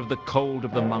 Out of the cold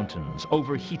of the mountains,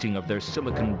 overheating of their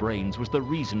silicon brains was the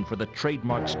reason for the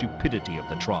trademark stupidity of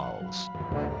the trolls.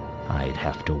 I'd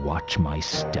have to watch my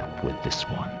step with this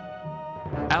one.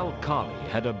 Al Kali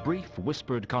had a brief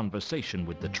whispered conversation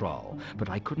with the troll, but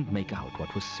I couldn't make out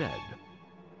what was said.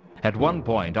 At one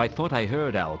point, I thought I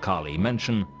heard Al Kali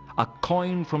mention a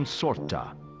coin from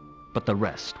Sorta, but the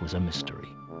rest was a mystery.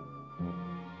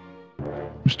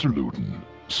 Mr. Luton,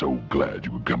 so glad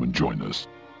you could come and join us.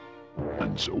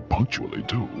 And so punctually,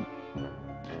 too.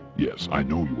 Yes, I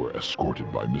know you were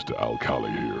escorted by Mr. Al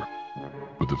Kali here,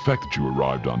 but the fact that you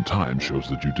arrived on time shows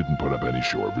that you didn't put up any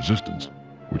show of resistance,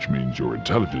 which means you're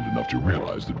intelligent enough to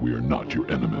realize that we are not your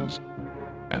enemies.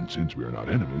 And since we are not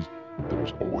enemies, there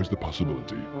is always the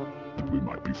possibility that we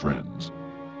might be friends.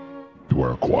 You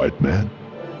are a quiet man?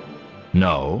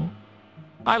 No.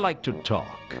 I like to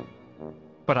talk.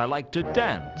 But I like to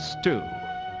dance, too.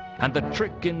 And the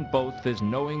trick in both is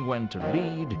knowing when to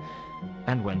lead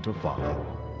and when to follow.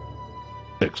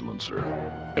 Excellent, sir.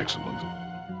 Excellent.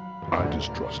 I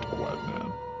distrust a quiet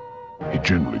man. He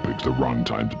generally picks the wrong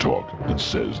time to talk and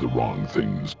says the wrong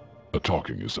things.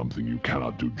 Talking is something you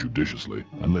cannot do judiciously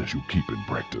unless you keep in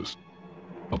practice.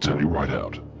 I'll tell you right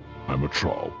out. I'm a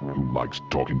troll who likes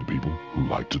talking to people who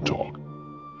like to talk.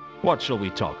 What shall we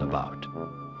talk about?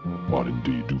 What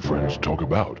indeed do friends talk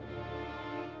about?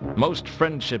 Most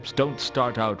friendships don't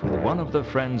start out with one of the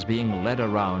friends being led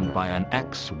around by an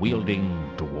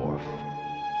axe-wielding dwarf.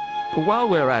 While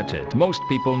we're at it, most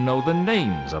people know the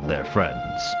names of their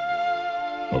friends.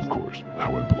 Of course,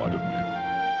 how impolite of me.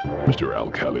 Mr.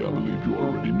 Alcali, I believe you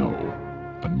already know,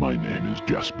 and my name is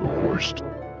Jasper Horst.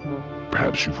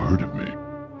 Perhaps you've heard of me.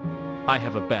 I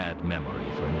have a bad memory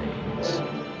for names.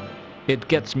 It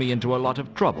gets me into a lot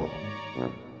of trouble.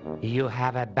 You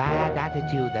have a bad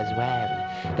attitude as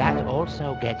well. That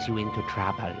also gets you into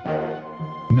trouble.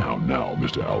 Now,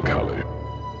 Mr. Alcali.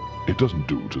 It doesn't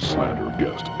do to slander a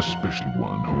guest, especially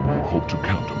one whom you hope to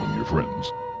count among your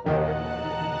friends.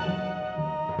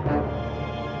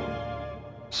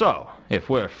 So, if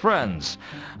we're friends,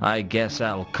 I guess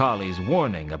Alcali's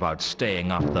warning about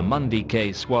staying off the Mundy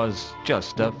case was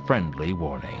just a friendly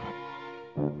warning.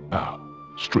 Ah,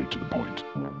 straight to the point.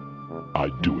 I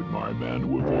do admire a man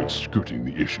who avoids skirting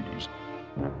the issues.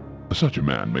 Such a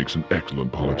man makes an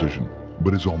excellent politician,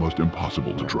 but is almost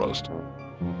impossible to trust.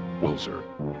 Well, sir,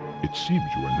 it seems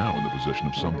you are now in the possession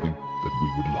of something that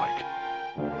we would like.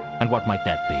 And what might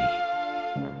that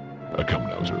be? Come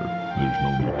now, sir. There's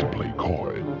no need to play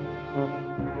coy.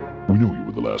 We know you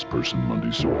were the last person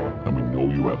Mundy saw, and we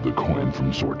know you have the coin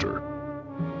from Sorter.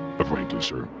 Frankly,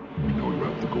 sir, we know you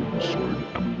have the golden sword,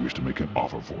 and we wish to make an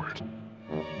offer for it.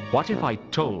 What if I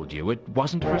told you it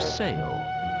wasn't for sale?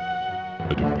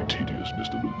 Don't be tedious,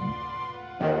 Mr.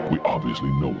 Luton. We obviously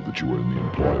know that you are in the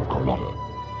employ of Carlotta.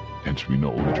 Hence we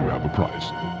know that you have a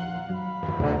price.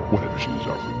 Whatever she is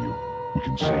offering you, we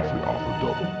can safely offer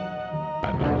double.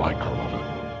 And unlike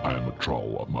Carlotta, I am a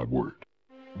troll of my word.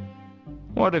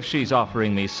 What if she's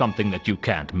offering me something that you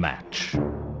can't match?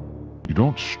 You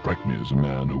don't strike me as a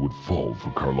man who would fall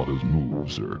for Carlotta's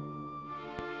moves, sir.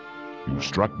 You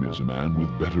strike me as a man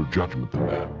with better judgment than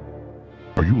that.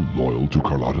 Are you loyal to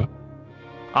Carlotta?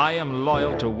 I am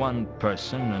loyal to one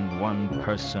person and one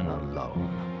person alone.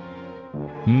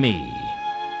 Me.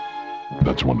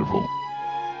 That's wonderful.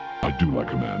 I do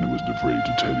like a man who isn't afraid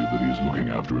to tell you that he is looking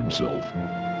after himself.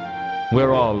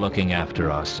 We're all looking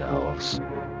after ourselves.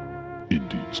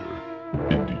 Indeed, sir.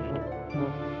 Indeed.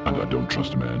 And I don't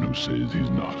trust a man who says he's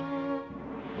not.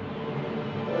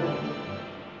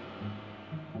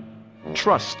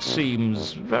 Trust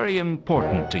seems very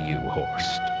important to you,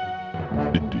 Horst.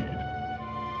 Indeed.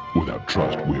 Without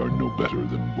trust, we are no better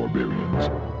than barbarians.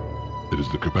 It is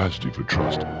the capacity for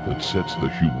trust that sets the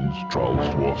humans,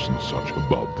 trolls, dwarfs, and such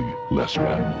above the lesser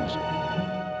animals.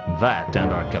 That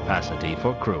and our capacity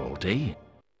for cruelty.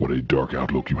 What a dark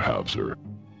outlook you have, sir.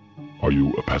 Are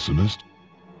you a pessimist?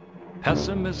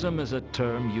 Pessimism is a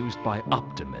term used by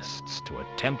optimists to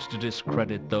attempt to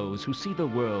discredit those who see the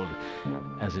world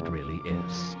as it really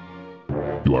is.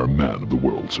 You are a man of the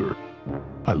world, sir.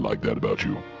 I like that about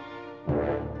you.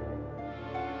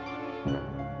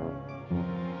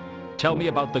 Tell me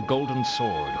about the golden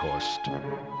sword, Horst.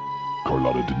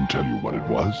 Carlotta didn't tell you what it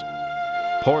was?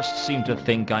 Horst seemed to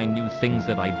think I knew things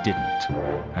that I didn't,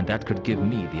 and that could give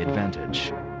me the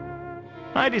advantage.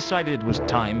 I decided it was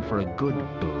time for a good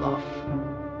bluff.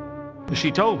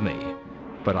 She told me,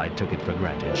 but I took it for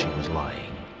granted she was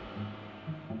lying.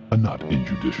 A not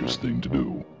injudicious thing to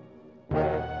do.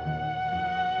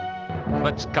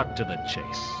 Let's cut to the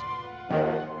chase.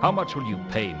 How much will you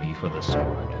pay me for the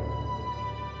sword?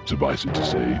 Suffice it to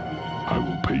say, I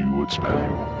will pay you its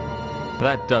value.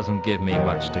 That doesn't give me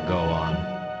much to go on.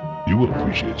 You will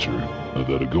appreciate, sir,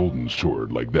 that a golden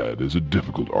sword like that is a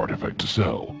difficult artifact to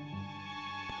sell.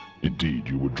 Indeed,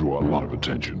 you would draw a lot of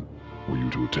attention were you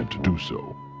to attempt to do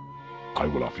so. I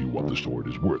will offer you what the sword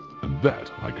is worth, and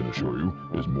that, I can assure you,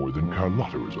 is more than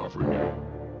Carlotta is offering you.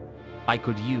 I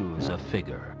could use a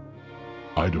figure.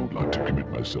 I don't like to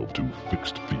commit myself to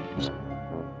fixed fees.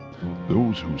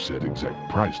 Those who set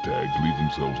exact price tags leave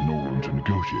themselves no room to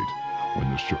negotiate when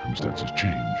the circumstances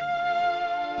change.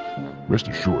 Rest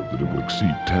assured that it will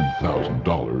exceed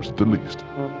 $10,000 at the least.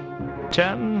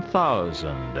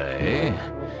 10,000, eh?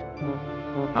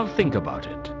 I'll think about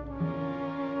it.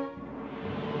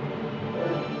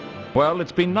 Well,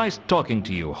 it's been nice talking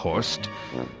to you, Horst,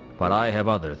 but I have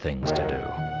other things to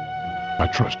do. I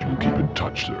trust you will keep in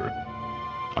touch, sir.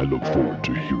 I look forward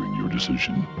to hearing your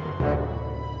decision.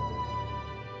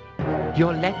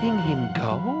 You're letting him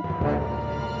go?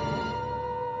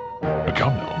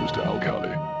 Come now, Mr. Alcali.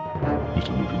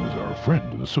 Mr. Luton is our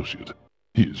friend and associate.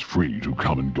 He is free to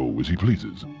come and go as he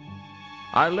pleases.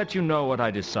 I'll let you know what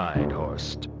I decide,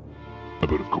 Horst.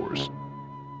 But of course,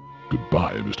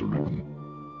 goodbye, Mr. Luton.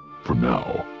 For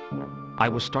now. I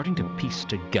was starting to piece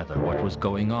together what was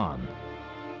going on.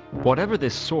 Whatever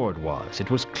this sword was,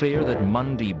 it was clear that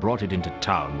Mundy brought it into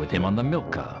town with him on the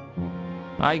Milka.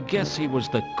 I guess he was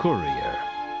the courier.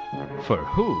 For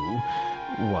who,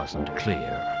 wasn't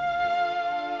clear.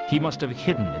 He must have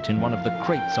hidden it in one of the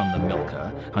crates on the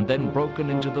Milka and then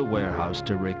broken into the warehouse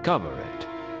to recover it.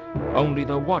 Only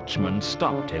the watchman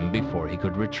stopped him before he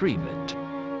could retrieve it.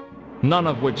 None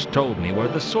of which told me where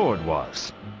the sword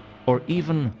was, or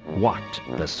even what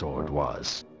the sword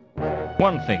was.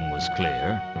 One thing was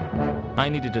clear. I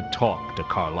needed to talk to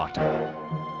Carlotta.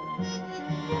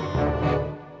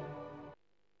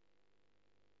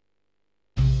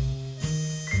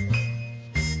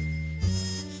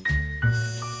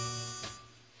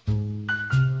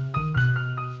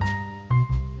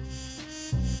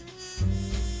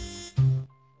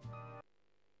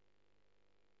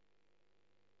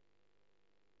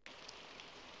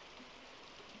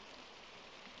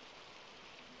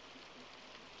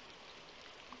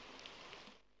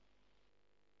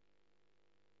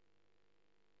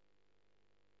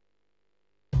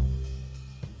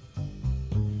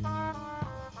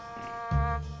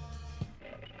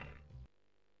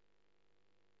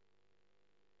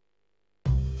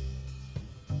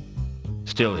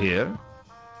 Still here?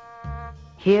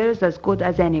 Here's as good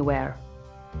as anywhere.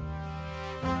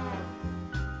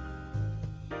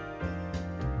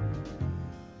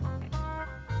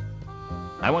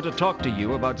 I want to talk to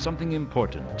you about something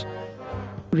important.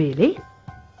 Really?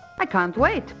 I can't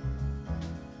wait.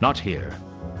 Not here.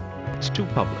 It's too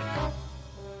public.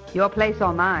 Your place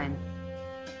or mine?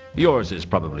 Yours is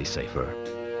probably safer.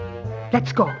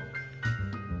 Let's go.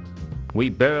 We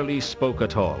barely spoke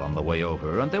at all on the way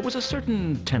over, and there was a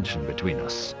certain tension between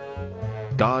us.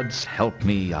 God's help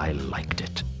me, I liked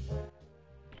it.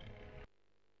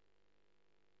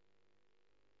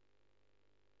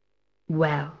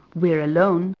 Well, we're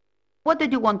alone. What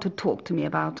did you want to talk to me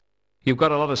about? You've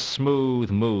got a lot of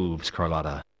smooth moves,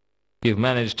 Carlotta. You've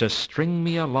managed to string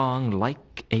me along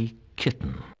like a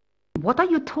kitten. What are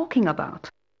you talking about?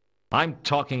 I'm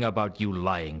talking about you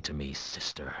lying to me,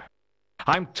 sister.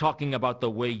 I'm talking about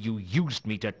the way you used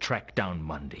me to track down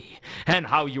Mundy, and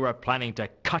how you were planning to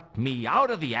cut me out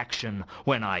of the action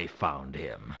when I found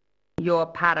him. You're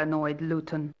paranoid,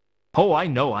 Luton. Oh, I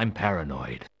know I'm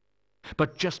paranoid.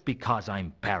 But just because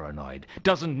I'm paranoid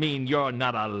doesn't mean you're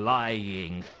not a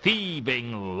lying,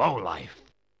 thieving lowlife.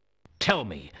 Tell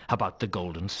me about the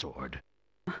golden sword.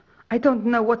 I don't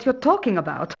know what you're talking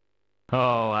about.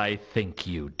 Oh, I think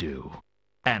you do.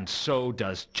 And so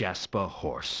does Jasper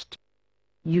Horst.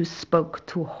 You spoke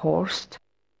to Horst?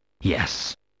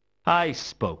 Yes, I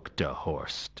spoke to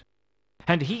Horst.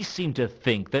 And he seemed to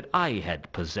think that I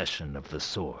had possession of the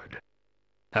sword.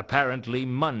 Apparently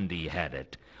Mundy had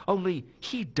it, only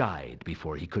he died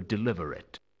before he could deliver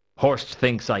it. Horst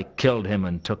thinks I killed him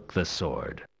and took the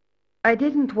sword. I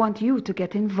didn't want you to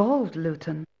get involved,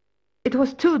 Luton. It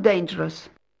was too dangerous.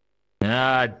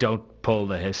 Ah, don't pull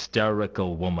the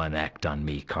hysterical woman act on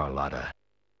me, Carlotta.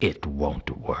 It won't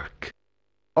work.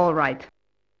 All right.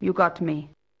 You got me.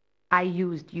 I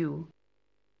used you.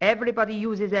 Everybody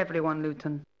uses everyone,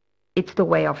 Luton. It's the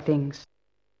way of things.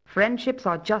 Friendships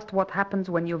are just what happens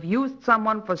when you've used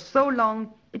someone for so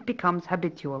long it becomes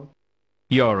habitual.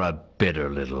 You're a bitter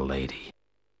little lady.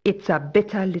 It's a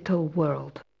bitter little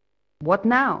world. What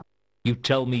now? You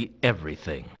tell me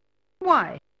everything.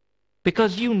 Why?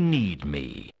 Because you need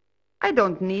me. I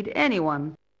don't need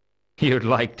anyone. You'd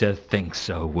like to think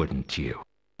so, wouldn't you?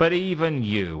 But even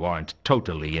you aren't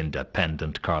totally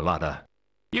independent, Carlotta.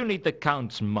 You need the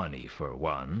Count's money, for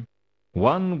one.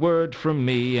 One word from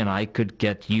me and I could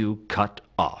get you cut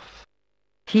off.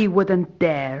 He wouldn't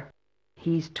dare.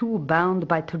 He's too bound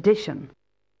by tradition.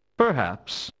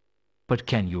 Perhaps. But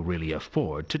can you really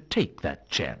afford to take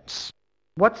that chance?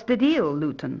 What's the deal,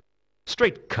 Luton?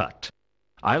 Straight cut.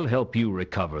 I'll help you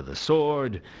recover the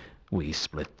sword. We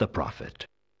split the profit.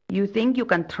 You think you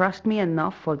can trust me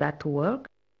enough for that to work?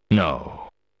 No.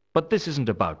 But this isn't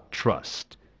about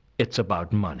trust. It's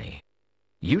about money.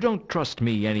 You don't trust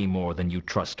me any more than you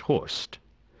trust Horst.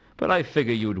 But I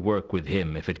figure you'd work with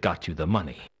him if it got you the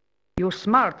money. You're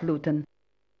smart, Luton.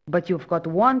 But you've got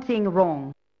one thing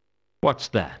wrong. What's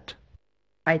that?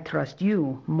 I trust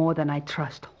you more than I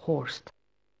trust Horst.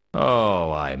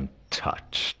 Oh, I'm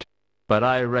touched. But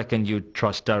I reckon you'd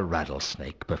trust a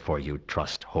rattlesnake before you'd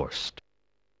trust Horst.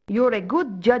 You're a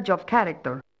good judge of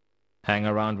character. Hang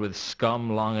around with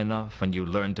scum long enough and you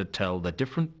learn to tell the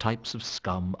different types of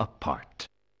scum apart.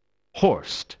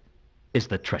 Horst is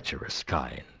the treacherous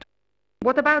kind.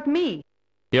 What about me?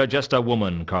 You're just a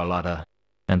woman, Carlotta,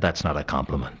 and that's not a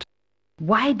compliment.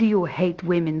 Why do you hate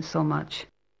women so much?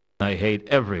 I hate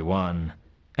everyone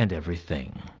and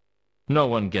everything. No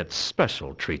one gets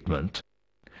special treatment.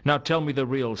 Now tell me the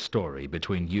real story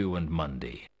between you and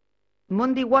Mundy.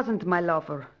 Mundy wasn't my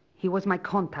lover. He was my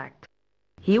contact.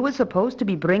 He was supposed to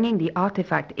be bringing the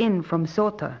artifact in from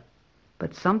Sota,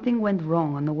 but something went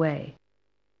wrong on the way.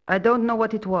 I don't know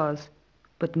what it was,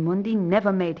 but Mundy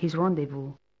never made his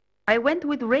rendezvous. I went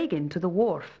with Reagan to the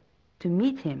wharf to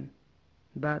meet him,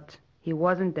 but he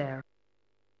wasn't there.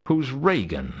 Who's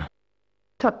Reagan?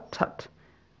 Tut tut.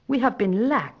 We have been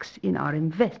lax in our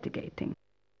investigating.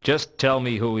 Just tell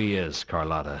me who he is,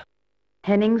 Carlotta.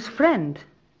 Henning's friend,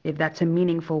 if that's a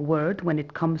meaningful word when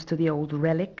it comes to the old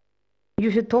relic. You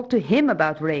should talk to him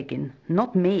about Reagan,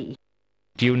 not me.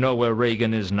 Do you know where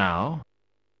Reagan is now?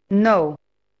 No.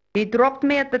 He dropped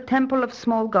me at the Temple of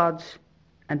Small Gods,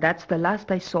 and that's the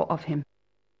last I saw of him.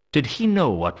 Did he know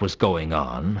what was going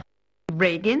on?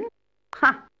 Reagan?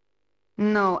 Ha!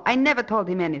 No, I never told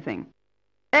him anything.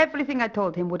 Everything I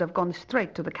told him would have gone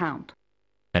straight to the Count.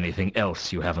 Anything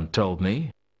else you haven't told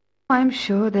me? I'm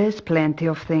sure there's plenty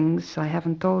of things I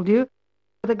haven't told you.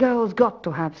 The girl's got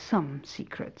to have some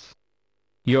secrets.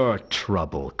 You're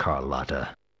trouble,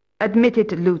 Carlotta. Admit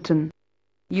it, Luton.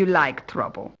 You like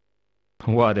trouble.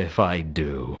 What if I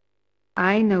do?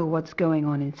 I know what's going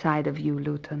on inside of you,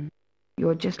 Luton.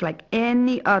 You're just like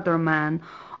any other man,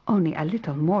 only a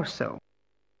little more so.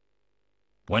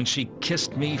 When she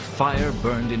kissed me, fire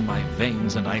burned in my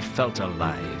veins and I felt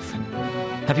alive.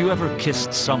 Have you ever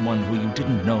kissed someone who you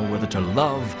didn't know whether to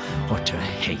love or to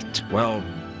hate? Well,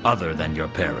 other than your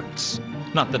parents.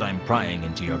 Not that I'm prying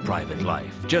into your private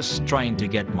life, just trying to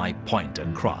get my point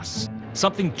across.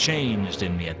 Something changed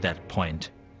in me at that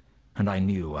point, and I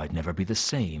knew I'd never be the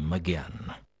same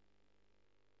again.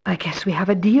 I guess we have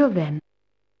a deal then.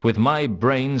 With my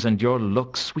brains and your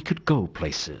looks, we could go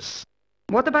places.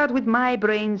 What about with my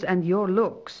brains and your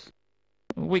looks?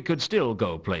 We could still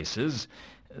go places.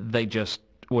 They just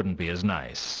wouldn't be as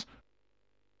nice.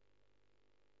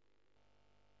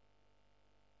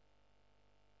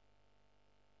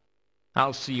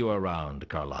 I'll see you around,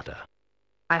 Carlotta.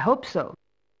 I hope so.